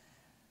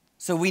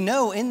 So we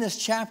know in this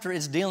chapter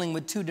it's dealing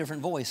with two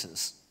different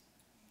voices.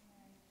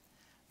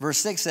 Verse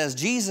 6 says,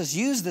 Jesus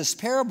used this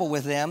parable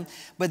with them,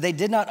 but they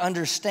did not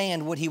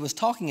understand what he was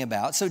talking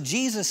about. So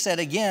Jesus said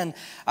again,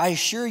 I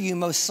assure you,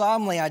 most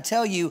solemnly, I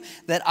tell you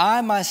that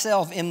I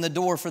myself am the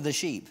door for the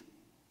sheep.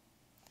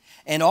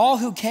 And all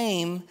who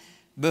came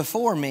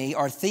before me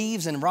are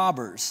thieves and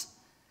robbers,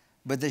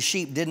 but the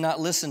sheep did not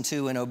listen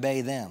to and obey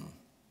them.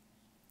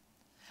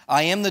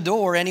 I am the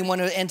door. Anyone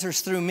who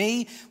enters through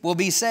me will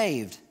be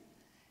saved.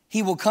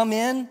 He will come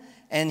in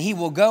and he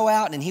will go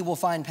out and he will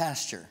find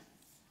pasture.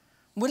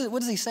 What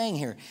is he saying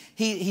here?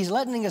 He's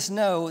letting us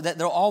know that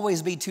there'll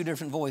always be two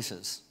different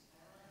voices.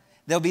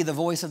 There'll be the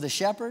voice of the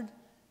shepherd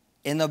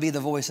and there'll be the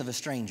voice of a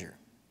stranger.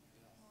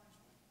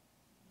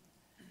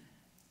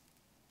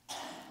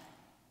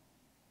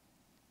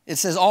 It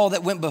says all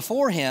that went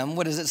before him,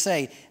 what does it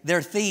say?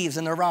 They're thieves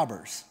and they're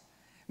robbers.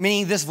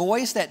 Meaning this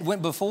voice that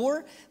went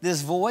before,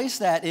 this voice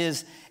that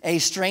is a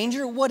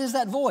stranger, what is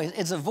that voice?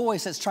 It's a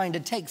voice that's trying to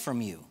take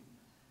from you.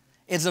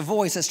 It's a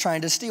voice that's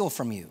trying to steal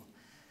from you.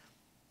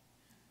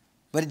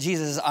 But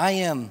Jesus says, I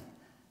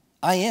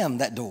am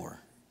that door.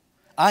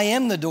 I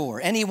am the door.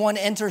 Anyone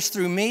enters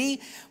through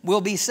me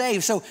will be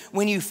saved. So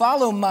when you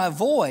follow my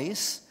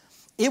voice,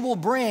 it will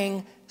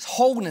bring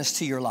wholeness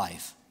to your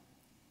life.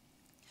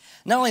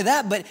 Not only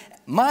that, but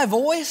my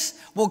voice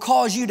will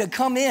cause you to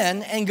come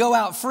in and go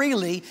out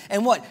freely.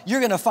 And what? You're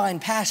going to find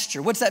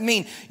pasture. What's that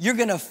mean? You're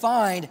going to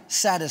find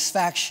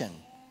satisfaction.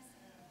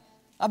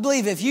 I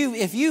believe if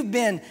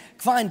you've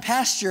find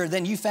pasture,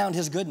 then you found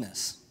his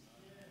goodness.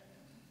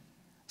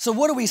 So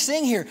what are we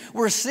seeing here?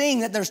 We're seeing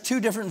that there's two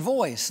different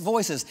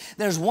voices.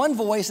 There's one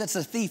voice that's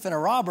a thief and a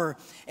robber,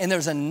 and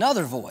there's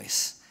another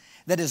voice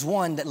that is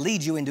one that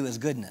leads you into his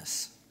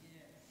goodness.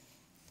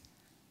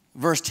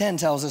 Verse 10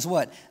 tells us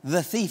what?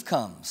 The thief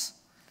comes.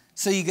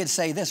 So you could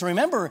say this.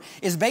 Remember,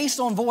 it's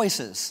based on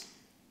voices,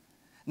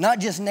 not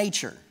just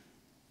nature.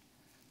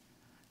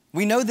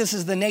 We know this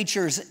is the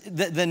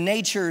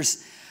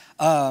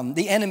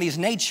enemy's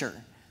nature.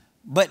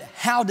 But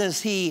how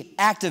does he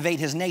activate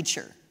his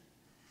nature?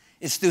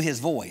 It's through his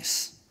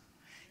voice.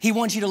 He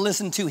wants you to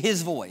listen to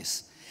his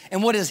voice.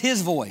 And what does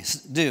his voice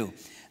do?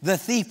 The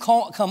thief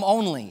come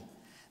only.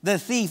 The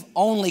thief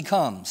only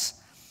comes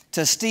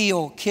to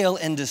steal, kill,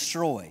 and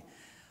destroy.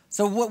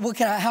 So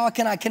how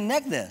can I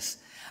connect this?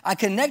 I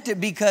connect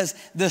it because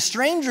the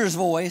stranger's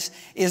voice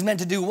is meant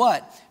to do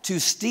what? To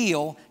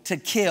steal, to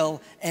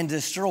kill, and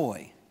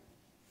destroy.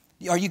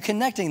 Are you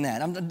connecting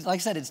that? Like I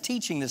said, it's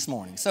teaching this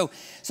morning. So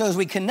as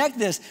we connect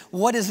this,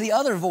 what does the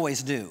other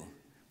voice do?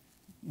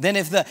 Then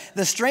if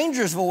the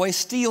stranger's voice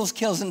steals,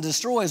 kills, and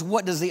destroys,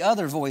 what does the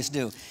other voice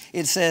do?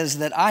 It says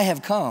that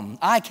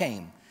I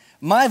came.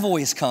 My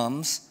voice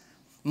comes.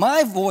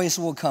 My voice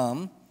will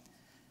come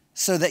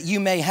so that you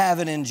may have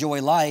and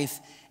enjoy life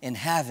and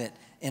have it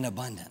in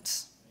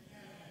abundance.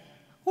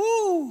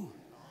 Woo!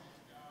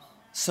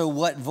 So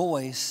what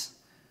voice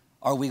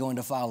are we going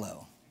to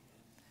follow?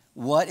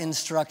 What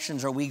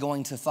instructions are we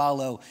going to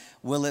follow?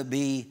 Will it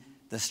be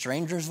the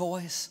stranger's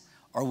voice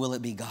or will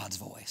it be God's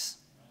voice?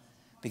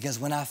 Because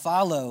when I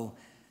follow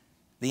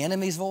The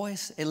enemy's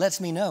voice, it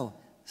lets me know,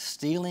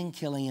 stealing,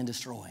 killing, and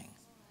destroying.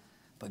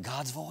 But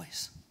God's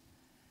voice,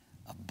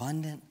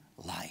 abundant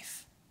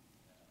life.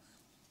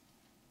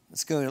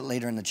 Let's go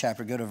later in the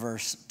chapter. Go to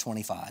verse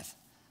 25.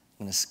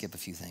 I'm going to skip a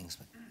few things.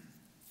 But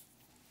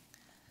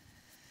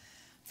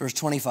verse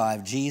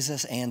 25,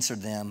 Jesus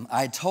answered them,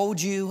 I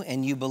told you,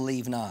 and you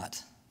believe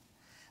not.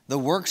 The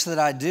works that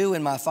I do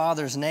in my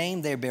Father's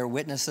name, they bear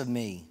witness of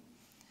me.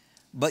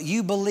 But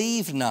you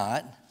believe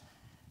not,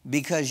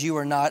 because you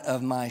are not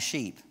of my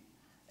sheep.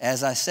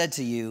 As I said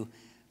to you,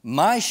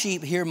 my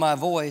sheep hear my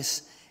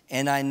voice,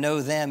 and I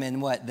know them,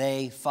 and what?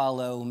 They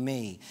follow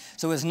me.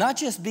 So it's not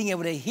just being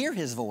able to hear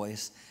his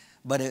voice,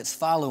 but it's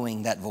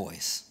following that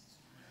voice.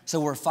 So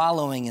we're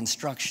following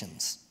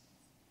instructions.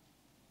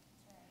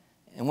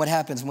 And what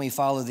happens when we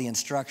follow the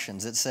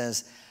instructions? It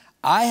says,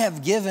 I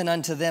have given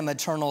unto them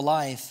eternal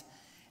life,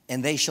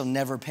 and they shall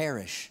never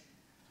perish.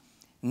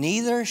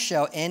 Neither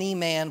shall any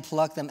man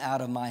pluck them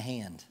out of my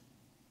hand.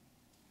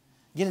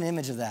 Get an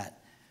image of that.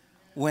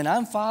 When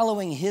I'm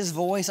following his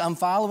voice, I'm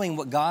following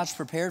what God's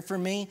prepared for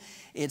me.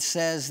 It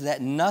says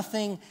that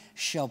nothing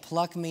shall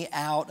pluck me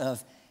out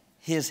of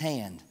his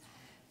hand.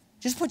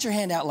 Just put your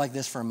hand out like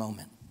this for a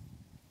moment.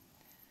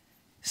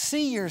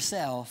 See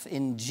yourself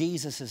in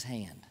Jesus'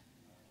 hand.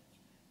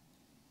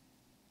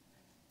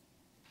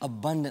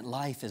 Abundant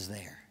life is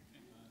there.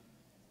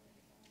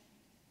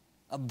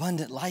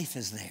 Abundant life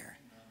is there.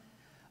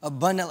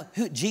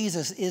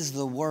 Jesus is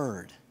the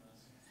Word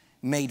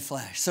made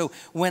flesh. So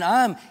when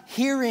I'm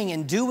hearing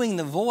and doing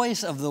the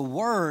voice of the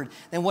Word,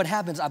 then what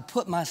happens? I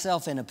put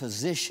myself in a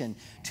position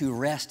to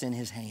rest in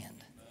his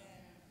hand.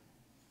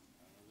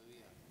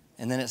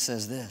 And then it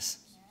says this,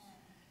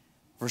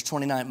 verse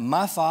 29,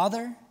 my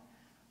Father,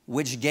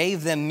 which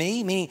gave them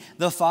me, meaning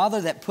the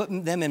Father that put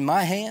them in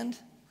my hand,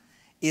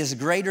 is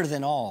greater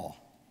than all.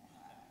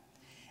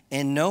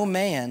 And no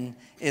man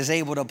is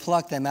able to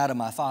pluck them out of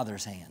my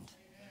Father's hand.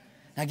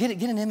 Now get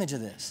an image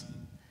of this.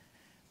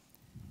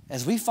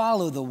 As we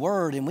follow the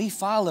Word and we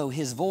follow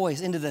his voice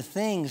into the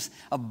things,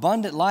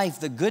 abundant life,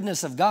 the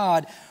goodness of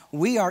God,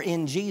 we are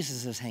in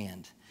Jesus'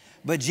 hand.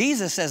 But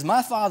Jesus says,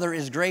 my Father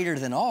is greater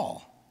than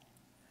all.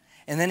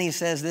 And then he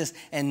says this,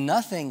 and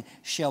nothing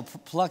shall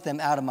pluck them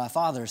out of my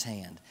Father's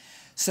hand.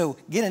 So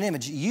get an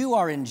image. You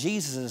are in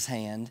Jesus'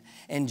 hand,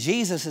 and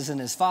Jesus is in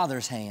his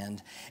Father's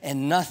hand,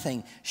 and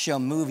nothing shall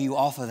move you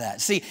off of that.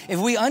 See, if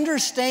we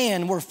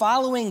understand we're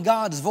following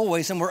God's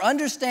voice and we're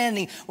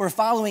understanding we're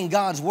following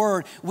God's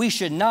word, we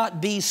should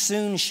not be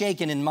soon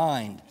shaken in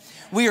mind.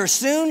 We are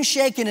soon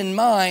shaken in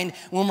mind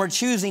when we're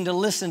choosing to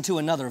listen to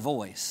another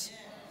voice.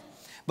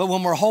 But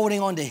when we're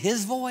holding on to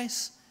his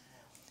voice,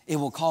 it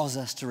will cause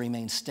us to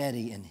remain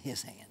steady in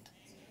his hand.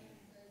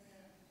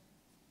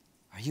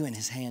 Are you in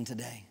his hand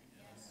today?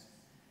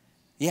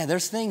 Yeah,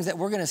 there's things that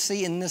we're going to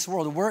see in this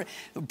world.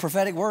 The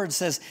prophetic word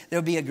says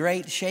there'll be a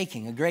great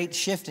shaking, a great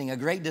shifting, a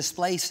great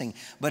displacing.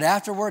 But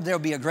afterward, there'll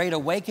be a great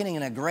awakening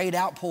and a great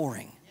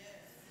outpouring.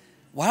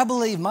 What I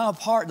believe my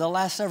part the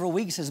last several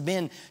weeks has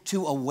been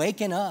to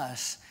awaken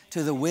us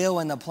to the will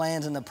and the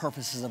plans and the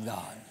purposes of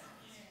God.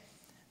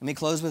 Let me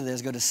close with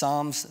this. Go to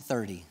Psalms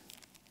 30.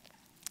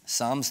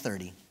 Psalms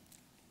 30.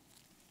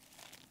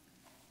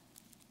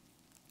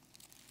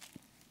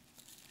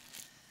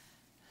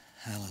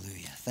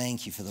 Hallelujah.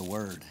 Thank you for the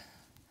word.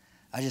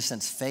 I just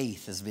sense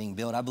faith is being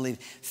built. I believe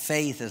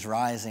faith is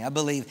rising. I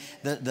believe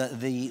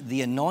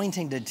the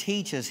anointing to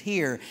teach is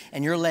here,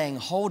 and you're laying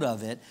hold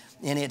of it,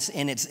 and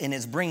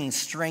it's bringing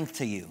strength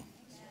to you.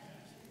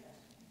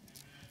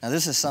 Now,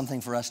 this is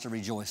something for us to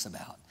rejoice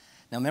about.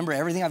 Now, remember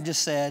everything I've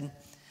just said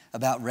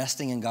about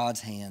resting in God's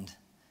hand.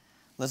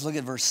 Let's look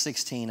at verse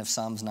 16 of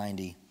Psalms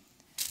 90.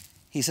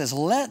 He says,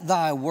 let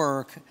thy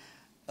work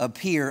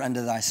appear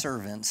unto thy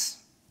servants,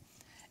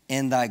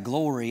 and thy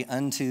glory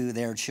unto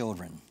their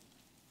children.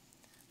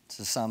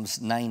 So Psalms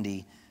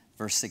 90,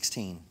 verse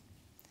 16.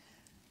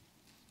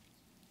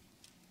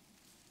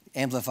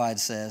 Amplified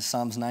says,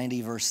 Psalms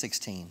 90, verse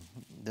 16.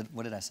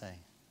 What did I say?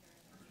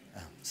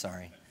 Oh,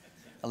 sorry.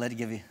 I'll let it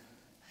give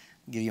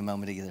you a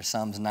moment to get there.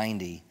 Psalms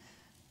 90,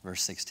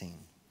 verse 16.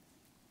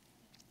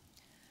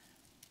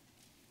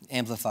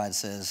 Amplified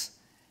says,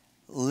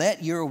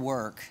 let your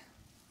work,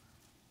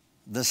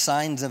 the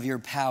signs of your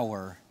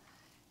power,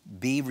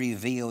 be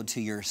revealed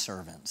to your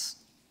servants.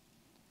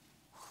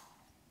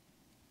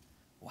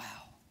 Wow.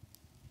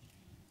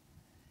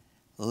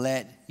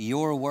 Let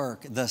your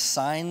work, the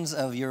signs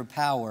of your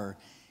power,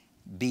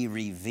 be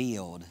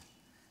revealed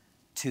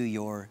to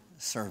your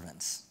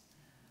servants.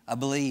 I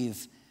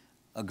believe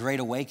a great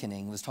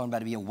awakening was talking about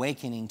to be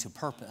awakening to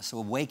purpose,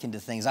 awaken to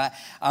things.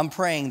 I'm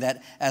praying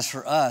that as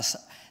for us,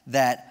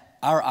 that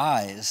our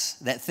eyes,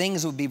 that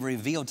things would be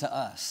revealed to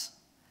us.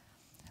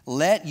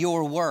 Let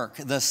your work,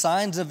 the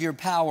signs of your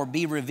power,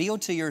 be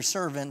revealed to your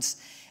servants,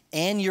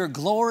 and your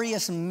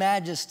glorious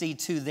majesty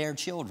to their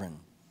children.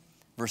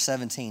 Verse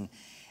 17,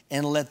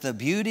 and let the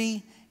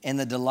beauty and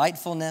the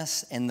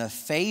delightfulness and the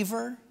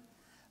favor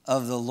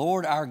of the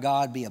Lord our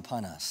God be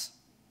upon us.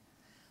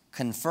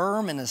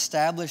 Confirm and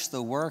establish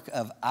the work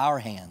of our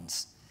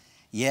hands.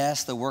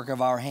 Yes, the work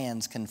of our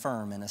hands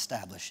confirm and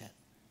establish it.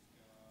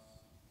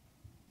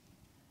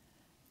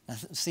 Now,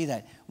 see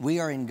that? We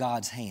are in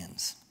God's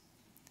hands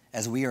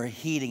as we are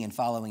heeding and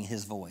following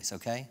His voice,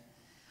 okay?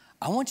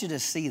 I want you to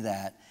see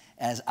that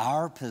as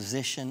our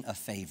position of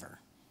favor.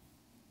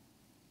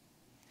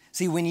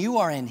 See, when you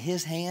are in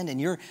His hand and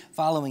you're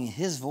following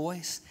His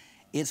voice,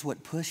 it's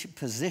what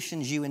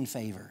positions you in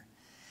favor.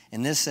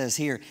 And this says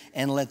here,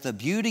 and let the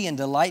beauty and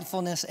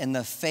delightfulness and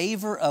the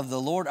favor of the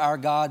Lord our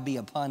God be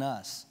upon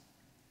us.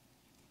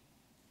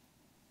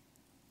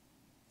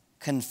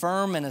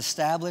 Confirm and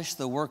establish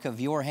the work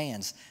of your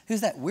hands.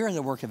 Who's that? We're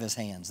the work of His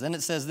hands. Then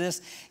it says this,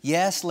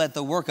 yes, let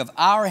the work of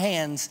our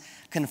hands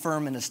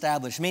confirm and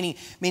establish.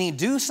 Meaning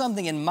do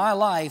something in my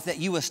life that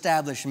you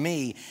establish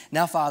me.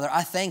 Now, Father,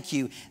 I thank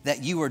you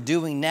that you are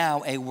doing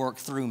now a work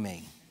through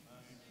me.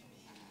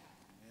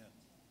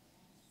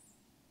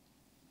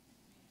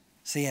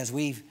 See, as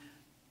we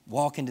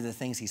walk into the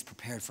things He's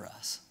prepared for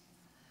us,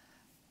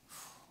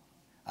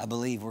 I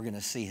believe we're going to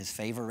see His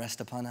favor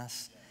rest upon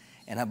us.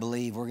 And I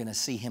believe we're going to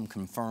see Him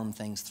confirm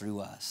things through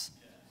us.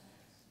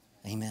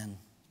 Amen.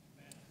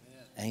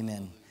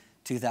 Amen.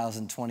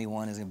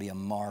 2021 is going to be a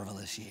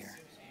marvelous year.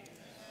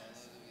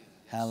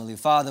 Hallelujah.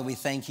 Father, we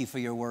thank you for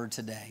your word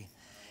today.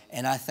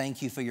 And I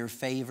thank you for your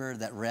favor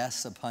that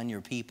rests upon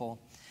your people.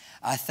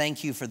 I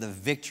thank you for the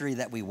victory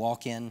that we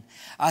walk in.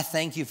 I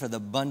thank you for the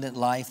abundant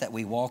life that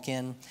we walk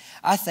in.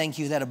 I thank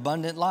you that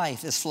abundant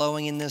life is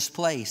flowing in this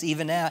place.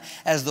 Even now,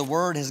 as the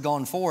word has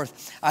gone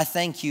forth, I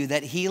thank you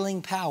that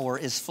healing power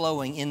is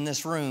flowing in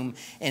this room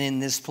and in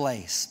this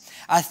place.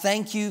 I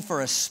thank you for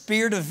a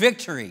spirit of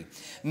victory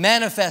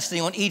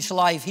manifesting on each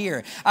life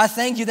here. I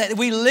thank you that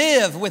we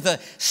live with a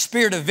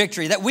spirit of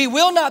victory, that we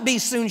will not be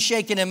soon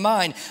shaken in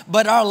mind,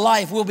 but our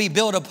life will be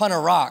built upon a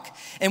rock.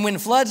 And when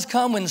floods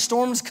come, when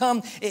storms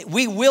come,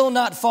 we will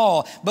not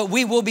fall, but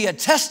we will be a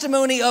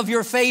testimony of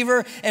your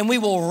favor, and we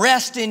will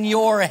rest in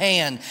your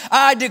hand.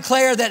 I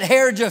declare that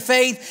Heritage of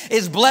Faith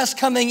is blessed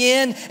coming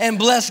in and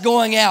blessed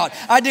going out.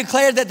 I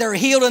declare that they're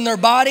healed in their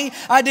body.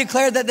 I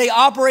declare that they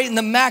operate in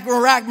the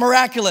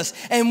miraculous,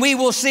 and we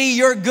will see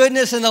your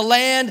goodness in the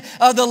land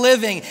of the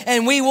living,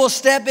 and we will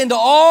step into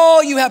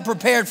all you have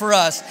prepared for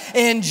us.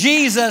 In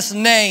Jesus'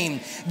 name,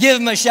 give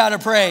Him a shout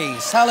of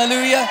praise.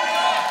 Hallelujah.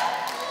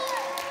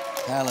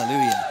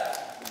 Hallelujah.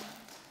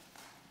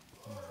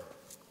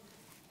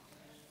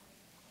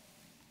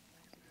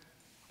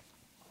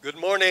 Good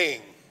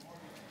morning.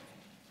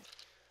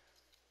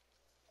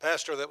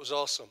 Pastor, that was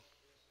awesome.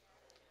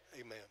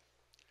 Amen.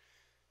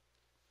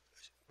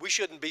 We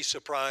shouldn't be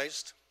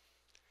surprised.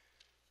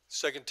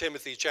 2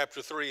 Timothy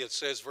chapter 3, it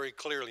says very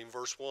clearly in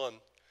verse 1,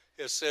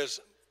 it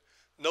says,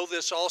 know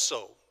this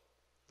also,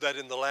 that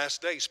in the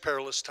last days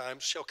perilous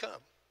times shall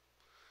come.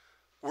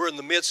 We're in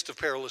the midst of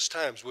perilous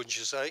times, wouldn't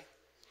you say?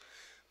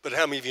 But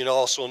how many of you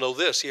also know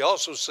this? He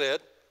also said,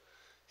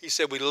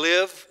 we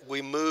live,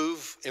 we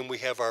move, and we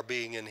have our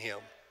being in Him.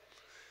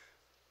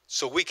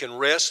 So we can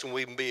rest and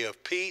we can be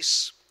of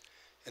peace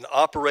and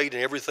operate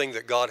in everything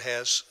that God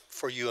has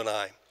for you and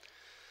I.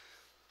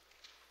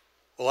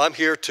 Well, I'm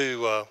here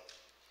to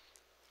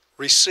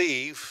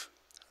receive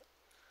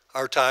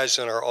our tithes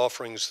and our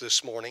offerings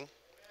this morning.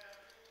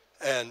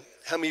 And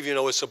how many of you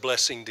know it's a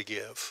blessing to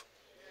give?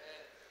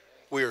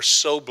 We are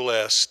so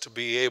blessed to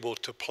be able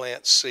to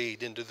plant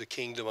seed into the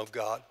kingdom of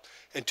God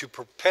and to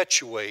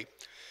perpetuate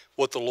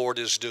what the Lord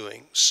is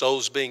doing.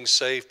 Souls being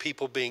saved,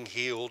 people being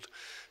healed,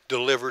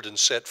 delivered, and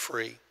set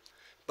free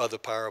by the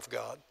power of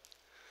God.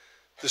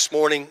 This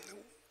morning,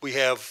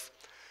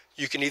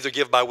 you can either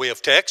give by way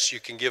of text, you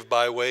can give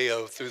by way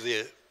of through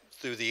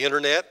the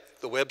internet,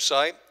 the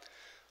website,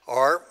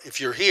 or if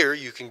you're here,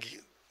 you can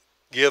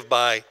give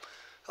by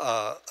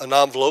an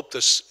envelope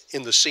that's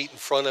in the seat in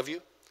front of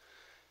you,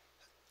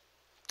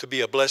 to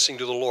be a blessing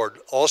to the Lord.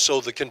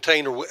 Also, the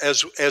container,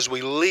 as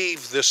we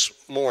leave this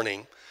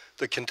morning,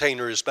 the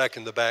container is back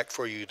in the back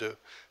for you to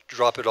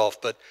drop it off.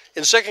 But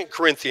in 2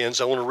 Corinthians,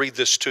 I want to read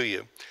this to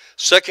you.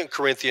 2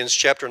 Corinthians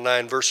chapter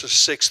 9, verses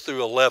 6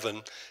 through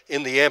 11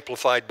 in the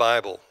Amplified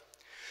Bible.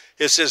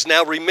 It says,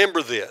 now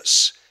remember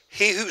this,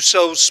 he who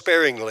sows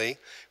sparingly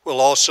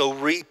will also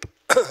reap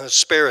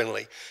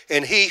sparingly.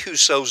 And he who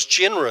sows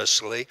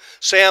generously,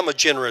 say I'm a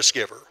generous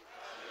giver,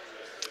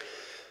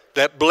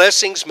 that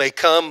blessings may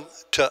come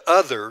to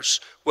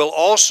others, will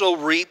also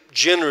reap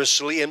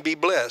generously and be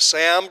blessed.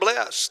 Say, I'm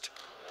blessed.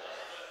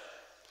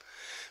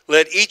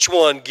 Let each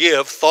one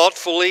give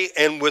thoughtfully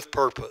and with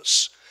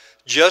purpose,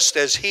 just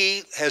as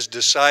he has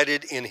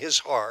decided in his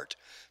heart,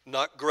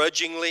 not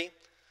grudgingly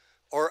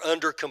or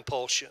under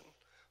compulsion.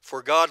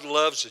 For God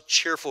loves a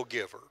cheerful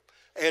giver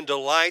and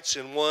delights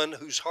in one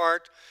whose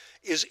heart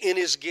is in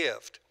his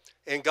gift.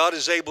 And God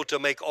is able to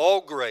make all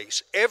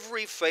grace,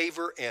 every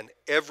favor, and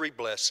every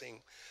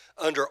blessing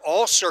under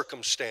all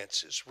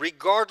circumstances,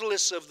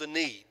 regardless of the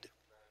need,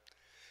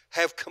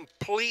 have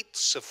complete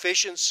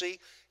sufficiency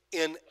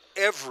in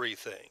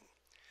everything,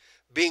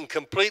 being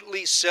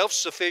completely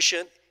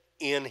self-sufficient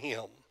in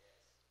Him,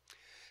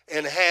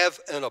 and have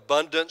an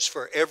abundance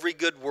for every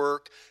good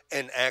work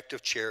and act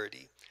of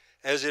charity.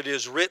 as it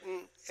is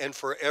written and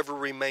forever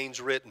remains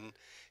written,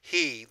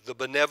 he, the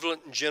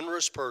benevolent and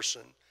generous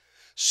person,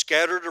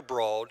 scattered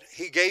abroad,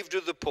 he gave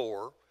to the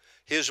poor,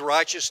 his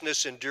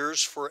righteousness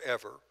endures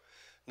forever.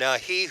 Now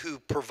he who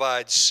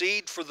provides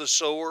seed for the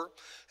sower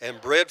and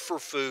bread for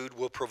food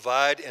will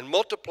provide and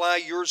multiply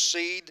your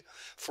seed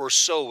for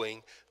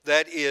sowing,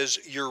 that is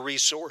your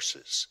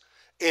resources,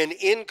 and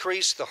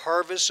increase the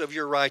harvest of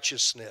your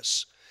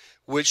righteousness,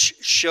 which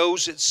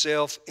shows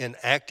itself in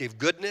active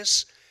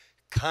goodness,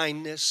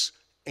 kindness,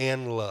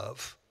 and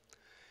love.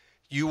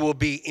 You will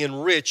be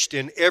enriched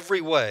in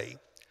every way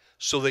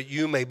so that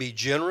you may be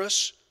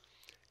generous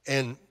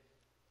and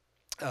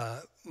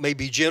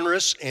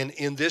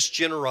in this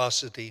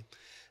generosity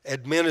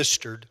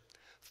administered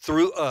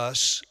through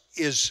us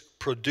is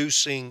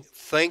producing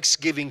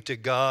thanksgiving to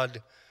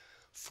God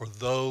for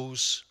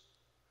those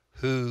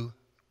who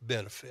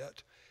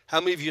benefit.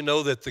 How many of you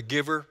know that the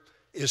giver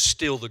is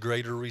still the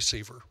greater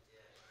receiver?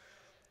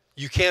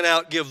 You can't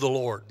outgive the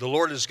Lord. The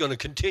Lord is going to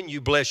continue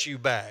to bless you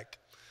back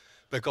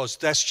because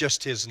that's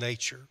just his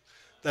nature.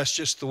 That's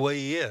just the way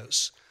he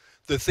is.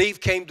 The thief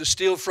came to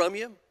steal from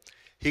you.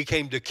 He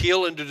came to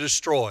kill and to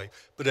destroy.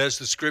 But as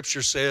the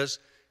scripture says,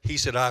 he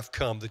said, I've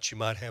come that you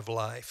might have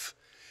life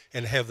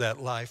and have that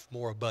life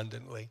more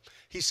abundantly.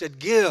 He said,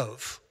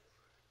 give.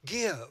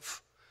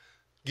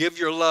 Give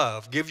your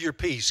love, give your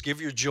peace, give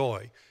your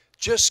joy.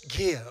 Just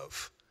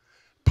give.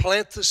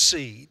 Plant the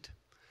seed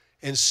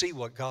and see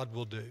what God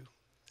will do.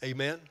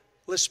 Amen?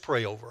 Let's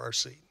pray over our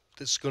seed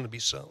that's going to be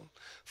sown.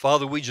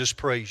 Father, we just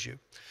praise you.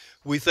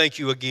 We thank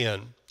you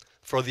again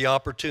for the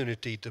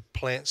opportunity to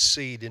plant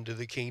seed into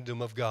the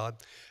kingdom of God.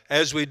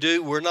 As we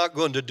do, we're not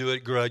going to do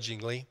it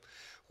grudgingly.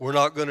 We're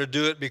not going to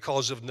do it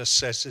because of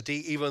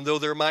necessity, even though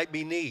there might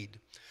be need,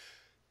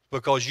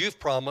 because you've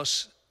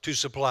promised to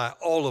supply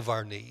all of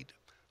our need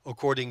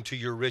according to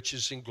your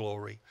riches and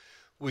glory.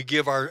 We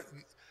give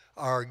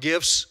our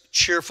gifts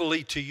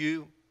cheerfully to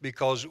you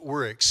because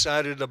we're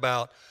excited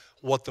about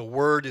what the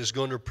Word is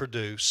going to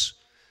produce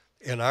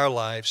in our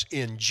lives.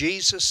 In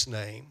Jesus'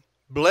 name,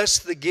 bless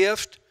the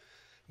gift,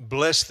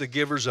 bless the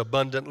givers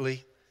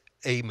abundantly.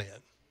 Amen.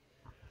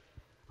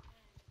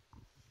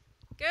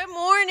 Good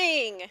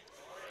morning.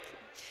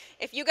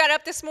 If you got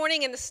up this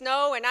morning in the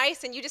snow and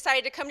ice and you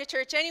decided to come to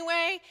church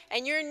anyway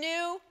and you're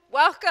new,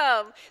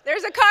 welcome.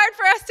 There's a card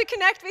for us to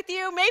connect with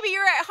you. Maybe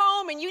you're at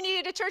home and you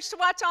needed a church to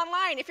watch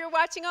online. If you're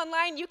watching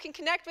online, you can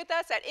connect with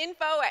us at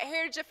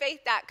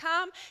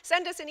info@heritageoffaith.com.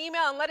 Send us an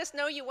email and let us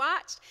know you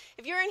watched.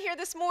 If you're in here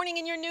this morning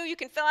and you're new, you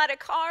can fill out a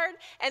card,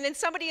 and then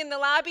somebody in the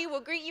lobby will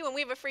greet you, and we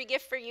have a free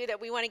gift for you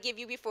that we want to give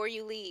you before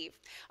you leave.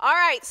 All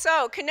right,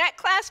 so Connect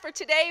class for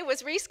today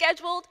was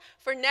rescheduled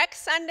for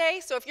next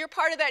Sunday. So if you're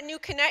part of that new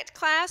Connect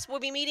class,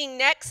 we'll be meeting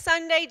next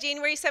Sunday,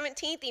 January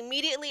 17th,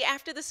 immediately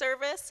after the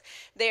service.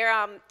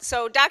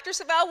 So Dr.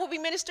 Savelle will be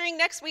ministering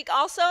next week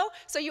also,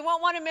 so you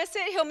won't want to miss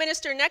it. He'll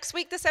minister next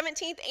week, the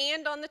 17th,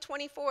 and on the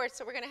 24th.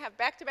 So we're going to have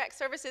back-to-back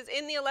services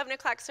in the 11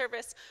 o'clock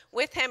service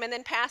with him, and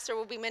then Pastor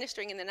will be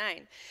ministering in the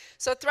 9.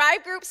 So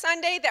Thrive Group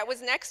Sunday, that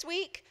was next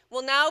week,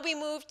 will now be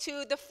moved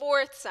to the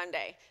 4th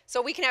Sunday.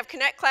 So we can have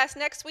Connect class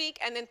next week,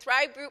 and then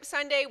Thrive Group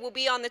Sunday will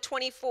be on the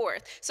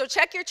 24th. So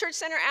check your Church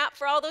Center app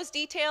for all those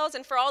details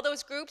and for all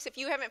those groups. If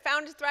you haven't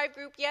found a Thrive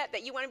group yet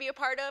that you want to be a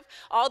part of,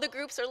 all the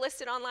groups are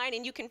listed online,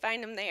 and you can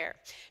find them there.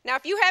 Now,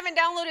 if you haven't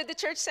downloaded the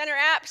Church Center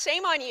app,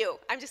 shame on you.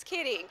 I'm just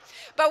kidding.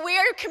 But we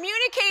are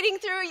communicating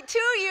to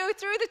you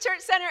through the Church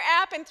Center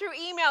app and through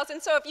emails.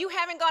 And so if you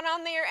haven't gone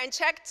on there and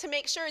checked to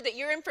make sure that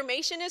your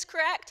information is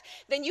correct,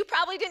 then you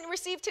probably didn't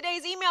receive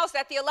today's emails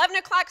that the 11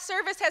 o'clock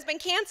service has been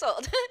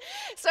canceled.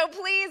 So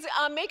please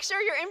make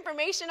sure your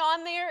information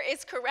on there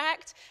is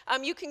correct.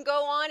 You can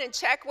go on and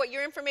check what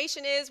your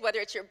information is, whether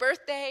it's your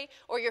birthday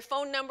or your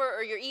phone number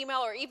or your email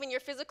or even your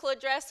physical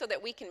address, so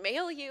that we can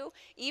mail you.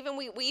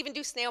 We even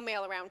do snail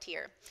mail around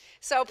here.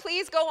 So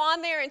please go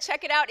on there and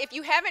check it out. If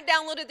you haven't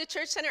downloaded the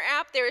Church Center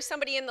app, there is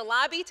somebody in the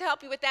lobby to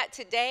help you with that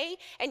today,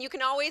 and you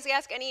can always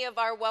ask any of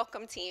our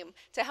welcome team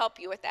to help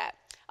you with that.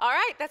 All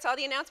right, that's all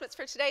the announcements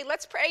for today.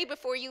 Let's pray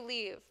before you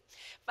leave.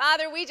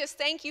 Father, we just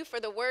thank you for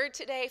the word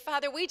today.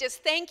 Father, we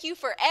just thank you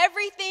for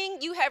everything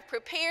you have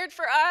prepared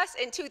for us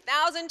in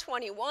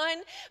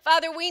 2021.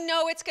 Father, we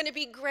know it's going to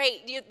be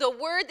great. The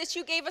word that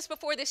you gave us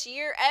before this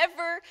year,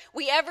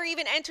 we ever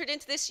even entered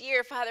into this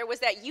year, Father, was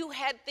that you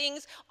had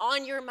things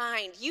on your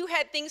mind. You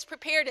had things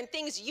prepared and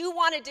things you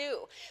want to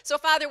do. So,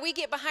 Father, we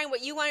get behind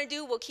what you want to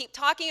do. We'll keep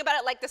talking about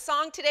it like the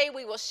song today.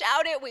 We will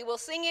shout it. We will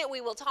sing it.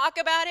 We will talk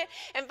about it.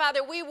 And, Father,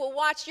 we will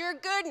watch your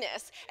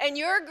goodness and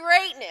your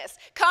greatness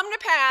come to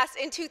pass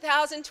in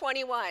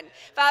 2021.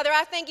 Father,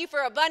 I thank you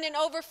for abundant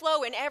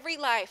overflow in every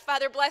life.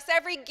 Father, bless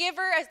every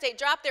giver as they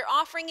drop their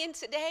offering in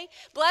today.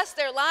 Bless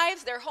their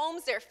lives, their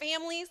homes, their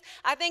families.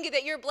 I thank you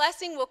that your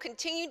blessing will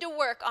continue to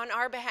work on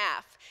our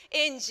behalf.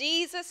 In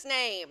Jesus'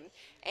 name,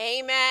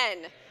 amen.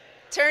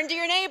 Turn to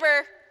your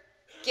neighbor.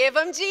 Give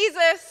them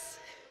Jesus.